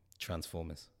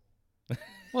 Transformers.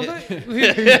 Well,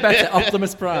 who's better?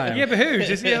 Optimus Prime. Yeah, but who?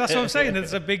 That's what I'm saying.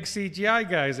 There's a big CGI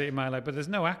guys that you might like, but there's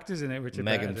no actors in it which are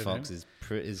Megan better Fox than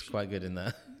is quite good in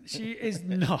that. She is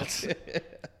not.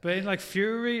 But in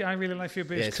Fury, I really like Fury,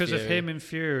 but it's because of him in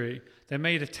Fury. They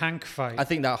made a tank fight. I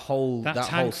think that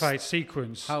tank fight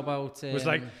sequence. How about was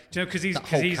because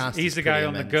he's the guy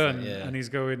on the gun and he's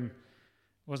going.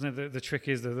 Wasn't it the trick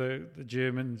is that the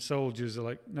German soldiers are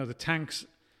like, no, the tanks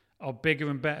are bigger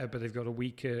and better, but they've got a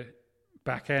weaker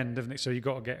back end, haven't they? So you've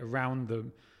got to get around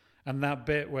them. And that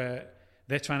bit where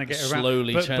they're trying to get around,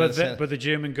 but the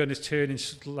German gun is turning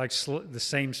the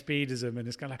same speed as him, and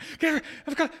it's kind of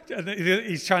like, and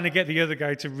he's trying to get the other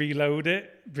guy to reload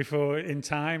it before in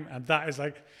time, and that is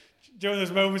like, during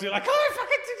those moments, you're like, oh, fucking.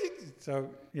 So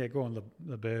yeah, go on,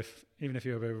 LaBeouf. Even if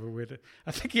you're a bit of a weird,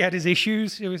 I think he had his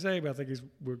issues, shall we say, but I think he's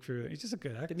worked through it. He's just a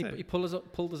good actor. Didn't he pulled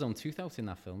his own tooth out in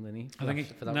that film, didn't he? I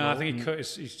think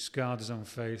he scarred his own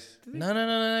face. No.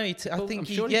 I think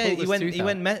he was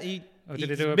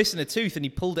missing a tooth and he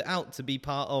pulled it out to be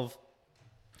part of.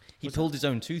 He pulled his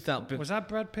own tooth out. Was that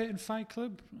Brad Pitt in Fight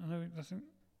Club?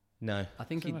 No, I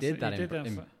think he did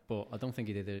that, but I don't think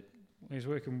he did it. He's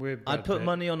working with Brad I'd put Pitt.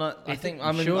 money on that. I think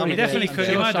he definitely could.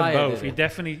 He might have both.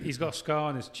 He's got a scar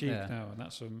on his cheek now, and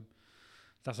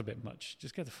that's a bit much.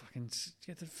 Just get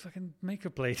the fucking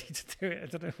makeup lady to do it. I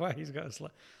don't know why he's got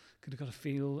could have got to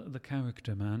feel the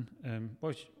character, man.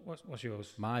 What's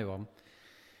yours? My one.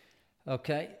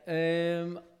 Okay.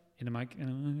 In the mic.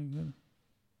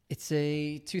 It's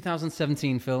a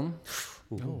 2017 film.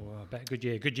 Oh, I bet good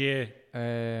year.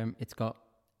 It's got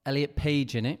Elliot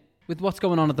Page in it. With what's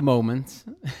going on at the moment,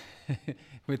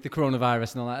 with the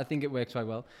coronavirus and all that, I think it works quite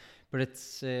well. But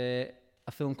it's a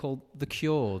film called The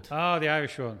Cured. Oh, the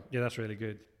Irish one. Yeah, that's really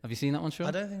good. Have you seen that one, Sean?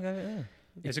 I don't think I have.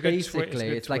 It's a good basically,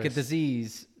 it's like a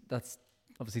disease that's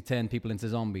obviously turned people into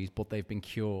zombies, but they've been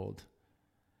cured.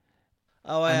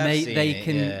 Oh, they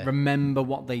can remember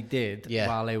what they did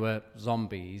while they were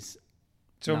zombies.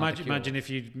 So imagine if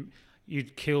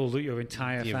you'd killed your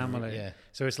entire family. Yeah.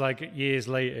 So it's like years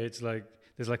later, it's like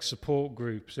there's like support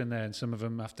groups in there, and some of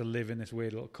them have to live in this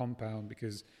weird little compound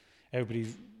because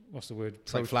everybody's what's the word?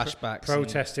 Like flashbacks,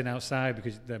 protesting outside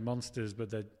because they're monsters, but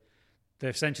they're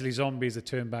essentially zombies that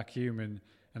turn back human,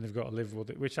 and they've got to live with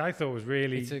it. Which I thought was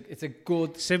really it's a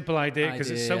good simple idea because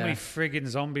there's so many frigging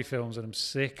zombie films, and I'm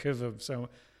sick of them. So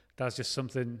that's just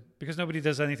something because nobody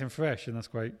does anything fresh, and that's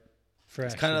quite.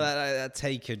 Fresh, it's kind of that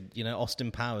take of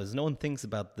Austin Powers. No one thinks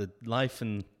about the life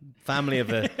and family of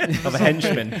a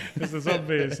henchman. Because the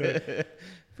zombies. But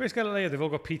it's kind of later. They've all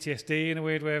got PTSD in a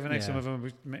weird way. And some of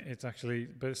them, it's actually,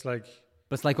 but it's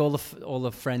like all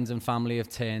the friends and family have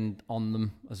turned on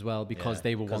them as well because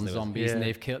they were once zombies and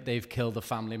they've killed a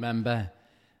family member.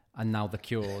 And now they're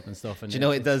cured and stuff. And do you know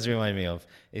what it does remind me of?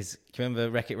 Do you remember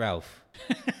Wreck-It Ralph?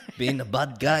 Being a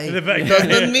bad guy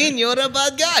doesn't mean you're a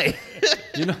bad guy.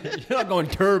 You're not going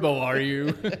turbo, are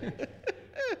you?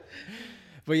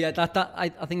 But yeah,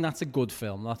 I think that's a good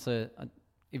film. That's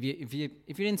if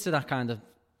you're into that kind of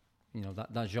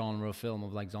that genre of film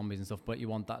of like zombies and stuff, but you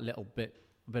want that a bit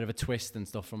of a twist and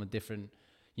stuff from a different.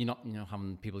 You're not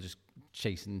having people just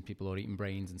chasing people or eating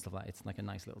brains and stuff like that. It's like a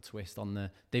nice little twist on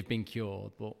they've been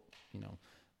cured, but I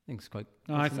think it's quite.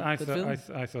 No, I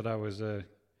thought that was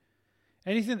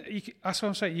anything. That's what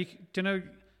I'm saying.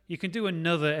 You can do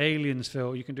another Aliens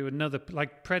film. You can do another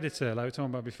like Predator, like we were talking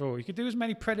about before. You can do as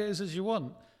many Predators as you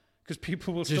want because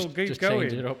people will still keep going.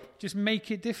 Change it up. Just make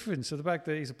it different. So the fact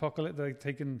that he's apocalyptic,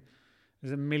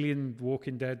 there's a million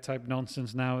Walking Dead type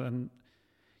nonsense now, and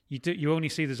you only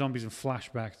see the zombies in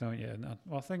flashbacks, don't you? And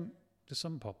I think there's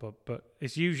some pop up, but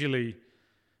it's usually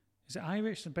is it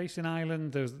Irish? Based in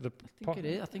Ireland. There's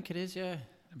I think it is. Yeah.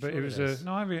 But it was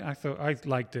I thought I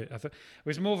liked it. I thought it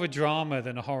was more of a drama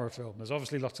than a horror film. There's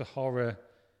obviously lots of horror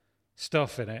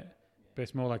stuff in it, but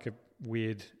it's more like a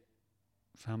weird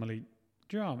family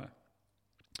drama.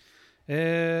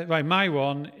 Right, my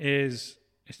one is,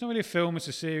 it's not really a film, it's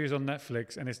a series on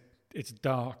Netflix, and it's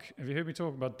Dark. Have you heard me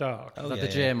talk about Dark? Is that the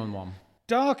German one?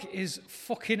 Dark is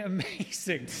fucking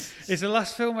amazing. It's the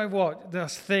last film I watched, the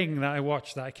last thing that I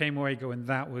watched that I came away going,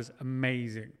 that was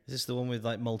amazing. Is this the one with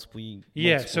like multiple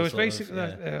Yeah, so it's basically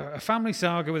a family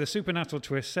saga with a supernatural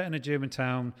twist set in a German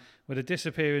town where the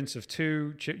disappearance of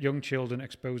two young children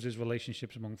exposes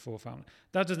relationships among four families.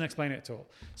 That doesn't explain it at all.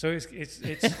 So it's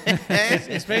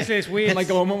basically this weird. Can I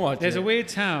go home and watch There's it? a weird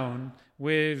town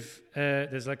with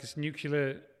there's like this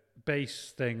nuclear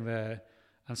base thing there.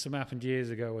 And something happened years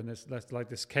ago, and there's like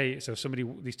this cave. So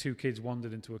these two kids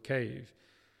wandered into a cave,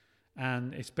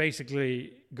 and it's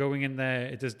basically going in there.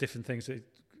 It does different things.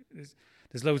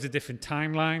 There's loads of different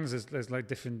timelines. There's like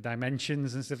different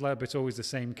dimensions and stuff like that. But it's always the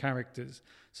same characters.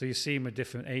 So you see them at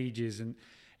different ages, and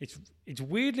it's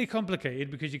weirdly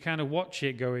complicated because you kind of watch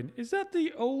it going, is that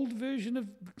the old version of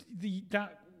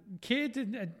that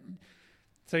kid?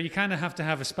 So you kind of have to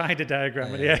have a spider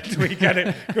diagram at the end where you kind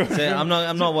of go. So I'm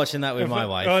not watching that with my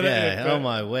wife. Oh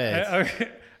my word!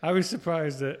 I was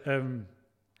surprised that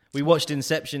we watched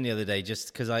Inception the other day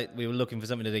just because we were looking for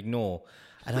something to ignore,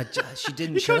 and she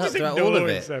didn't shut up throughout all of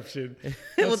it. Inception.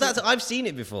 Well, I've seen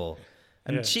it before,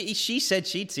 and Yeah. she said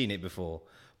she'd seen it before.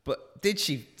 But did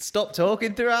she stop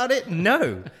talking throughout it?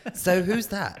 No. So who's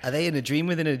that? Are they in a dream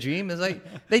within a dream? It's like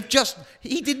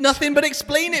he did nothing but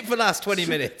explain it for the last 20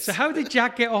 minutes. So how did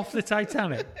Jack get off the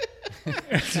Titanic?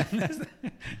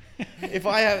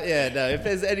 If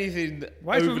there's anything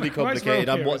overly complicated,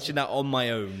 I'm watching that on my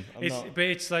own. But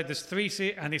it's like there's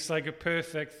and it's like a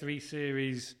perfect 3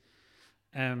 series.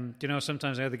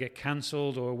 Sometimes they either get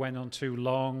cancelled or went on too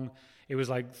long. It was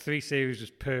like 3 series was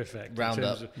perfect. Round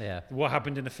up. What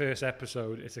happened in the first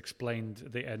episode, it's explained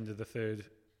at the end of the third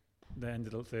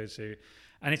series.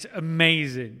 And it's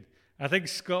amazing. I think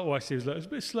Scott watched it, was like, it's a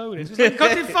bit slow. It's like,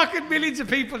 got the fucking millions of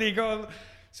people you go.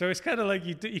 So it's kind of like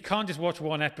you can't just watch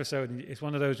one episode. It's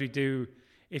one of those we do.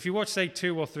 If you watch, say,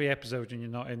 2 or 3 episodes and you're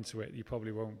not into it, you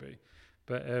probably won't be.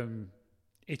 But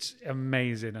it's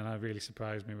amazing, and it really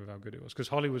surprised me with how good it was. Because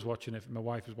Holly was watching it, my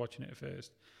wife was watching it at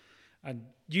first. And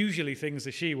usually things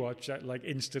that she watched, like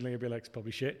instantly, I'd be like, it's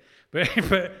probably shit. But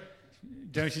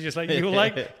she's just like, you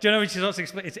like, when she's also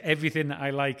explain, it's everything that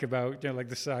I like about, like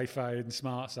the sci-fi and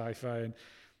smart sci-fi.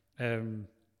 And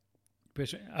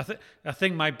but I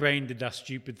think my brain did that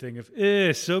stupid thing of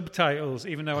subtitles,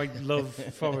 even though I love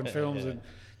foreign films. And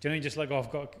just like,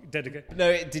 I've got to dedicate.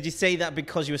 No, did you say that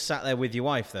because you were sat there with your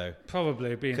wife, though?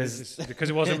 Probably, because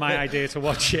it wasn't my idea to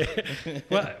watch it.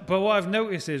 But what I've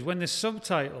noticed is when there's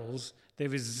subtitles,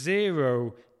 there is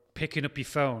zero picking up your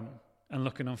phone and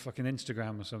looking on fucking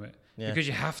Instagram or something. Yeah. Because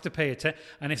you have to pay attention.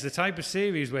 And it's the type of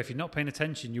series where if you're not paying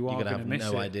attention, you're going to miss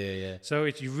it. No idea, yeah. So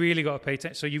you really got to pay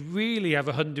attention. So you really have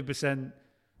 100%,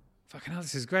 fucking hell,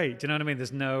 this is great. Do you know what I mean?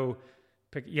 There's no...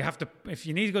 You have to, if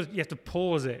you need to go, you have to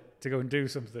pause it to go and do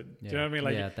something. Yeah. Do you know what I mean?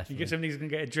 Like, definitely. you get somebody's going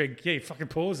to get a drink. Yeah, you fucking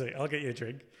pause it. I'll get you a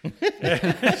drink.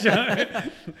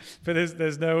 But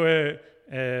there's no,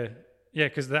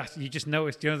 because that you just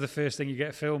notice. The first thing you get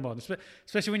a film on,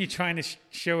 especially when you're trying to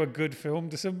show a good film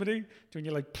to somebody, when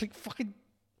you're like, please fucking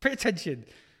pay attention,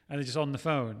 and they're just on the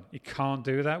phone. You can't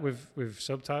do that with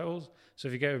subtitles. So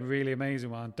if you get a really amazing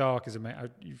one, Dark is amazing.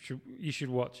 You should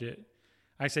watch it.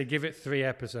 I say give it 3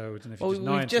 episodes, and if you're just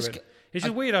not into it, it's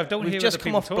just weird. I don't hear other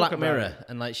people talk about it. We've just come off Black Mirror,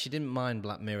 and like she didn't mind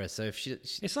Black Mirror, so if she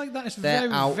it's like that. It's very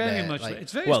much. Like,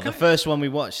 it's very the first one we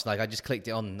watched, like I just clicked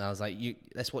it on, and I was like,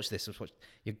 let's watch this.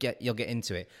 You'll get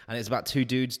into it, and it's about 2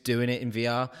 dudes doing it in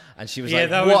VR, and she was like,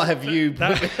 "What have you?"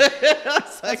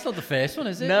 That's not the first one,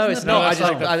 is it? No, it's not. It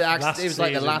was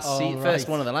like the last first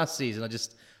one of the last season. I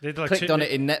just clicked on it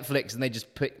in Netflix, and they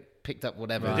just picked up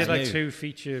whatever. They did like 2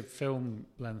 feature film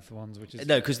length ones, which is...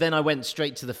 No, because then I went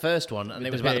straight to the first one, and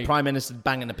it was about the Prime Minister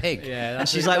banging a pig. Yeah, and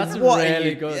she's like, "What are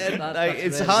you?" Good.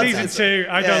 It's really hard. Season 2,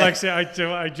 I don't like it.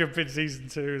 I jump in season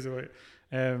 2 as well.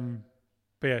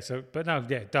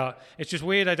 Dark. It's just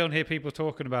weird. I don't hear people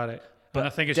talking about it. But I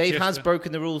think it's Dave has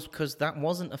broken the rules because that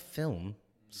wasn't a film.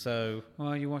 So,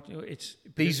 well,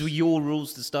 these were your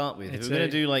rules to start with. If we're going to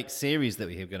do like series that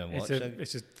we're going to watch,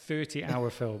 it's a 30-hour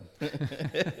film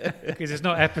because it's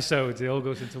not episodes. It all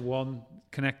goes into one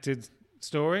connected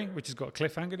story, which has got a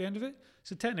cliffhanger at the end of it.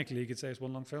 So technically, you could say it's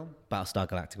one long film. Battlestar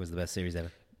Galactica was the best series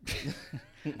ever.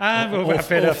 And we'll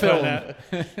wrap it up on that.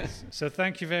 So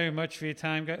thank you very much for your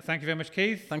time. Thank you very much,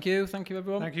 Keith. Thank you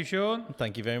everyone. Thank you, Sean.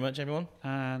 Thank you very much, everyone.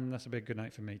 And that's a big good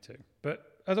night for me too. But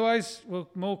otherwise,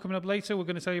 more coming up later. We're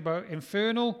going to tell you about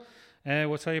Infernal,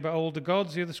 We'll tell you about Older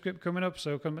Gods, the other script coming up.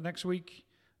 So come next week,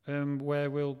 where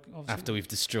we'll obviously... After we've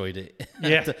destroyed it.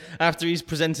 Yeah. after he's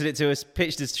presented it to us,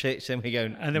 pitched his pitch, then we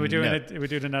go. And then we're doing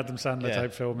an Adam Sandler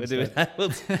type film.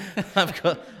 I've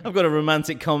got a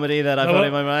romantic comedy that I've got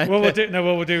in my mind. What we'll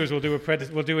do is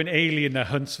we'll do an alien that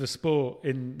hunts for sport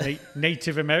in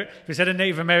Native American. Instead of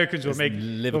Native Americans, we'll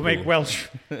make Welsh,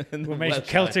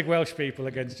 Celtic Welsh people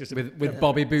against just with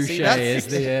Bobby Boucher as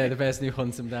the person who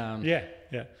hunts them down. Yeah.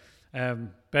 But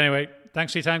anyway,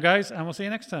 thanks for your time, guys, and we'll see you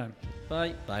next time.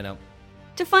 Bye now.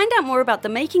 To find out more about the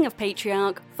making of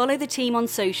Patriarch, follow the team on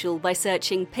social by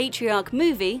searching Patriarch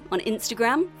Movie on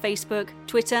Instagram, Facebook,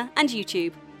 Twitter, and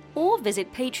YouTube. Or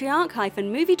visit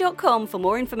patriarch-movie.com for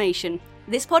more information.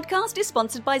 This podcast is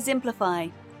sponsored by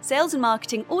Zimplify, sales and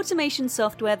marketing automation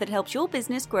software that helps your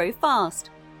business grow fast.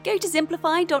 Go to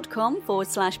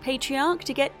zimplify.com/patriarch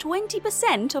to get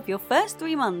 20% off your first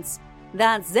 3 months.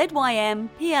 That's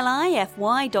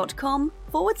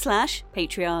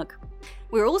zymplify.com/patriarch.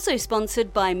 We're also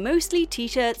sponsored by Mostly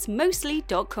T-shirts,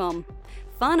 mostly.com.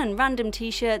 Fun and random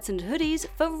T-shirts and hoodies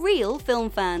for real film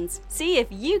fans. See if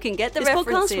you can get the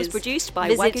references. This podcast was produced by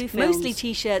Wagyu Films. Visit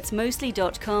mostlytshirts,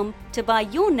 mostly.com to buy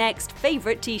your next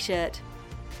favourite T-shirt.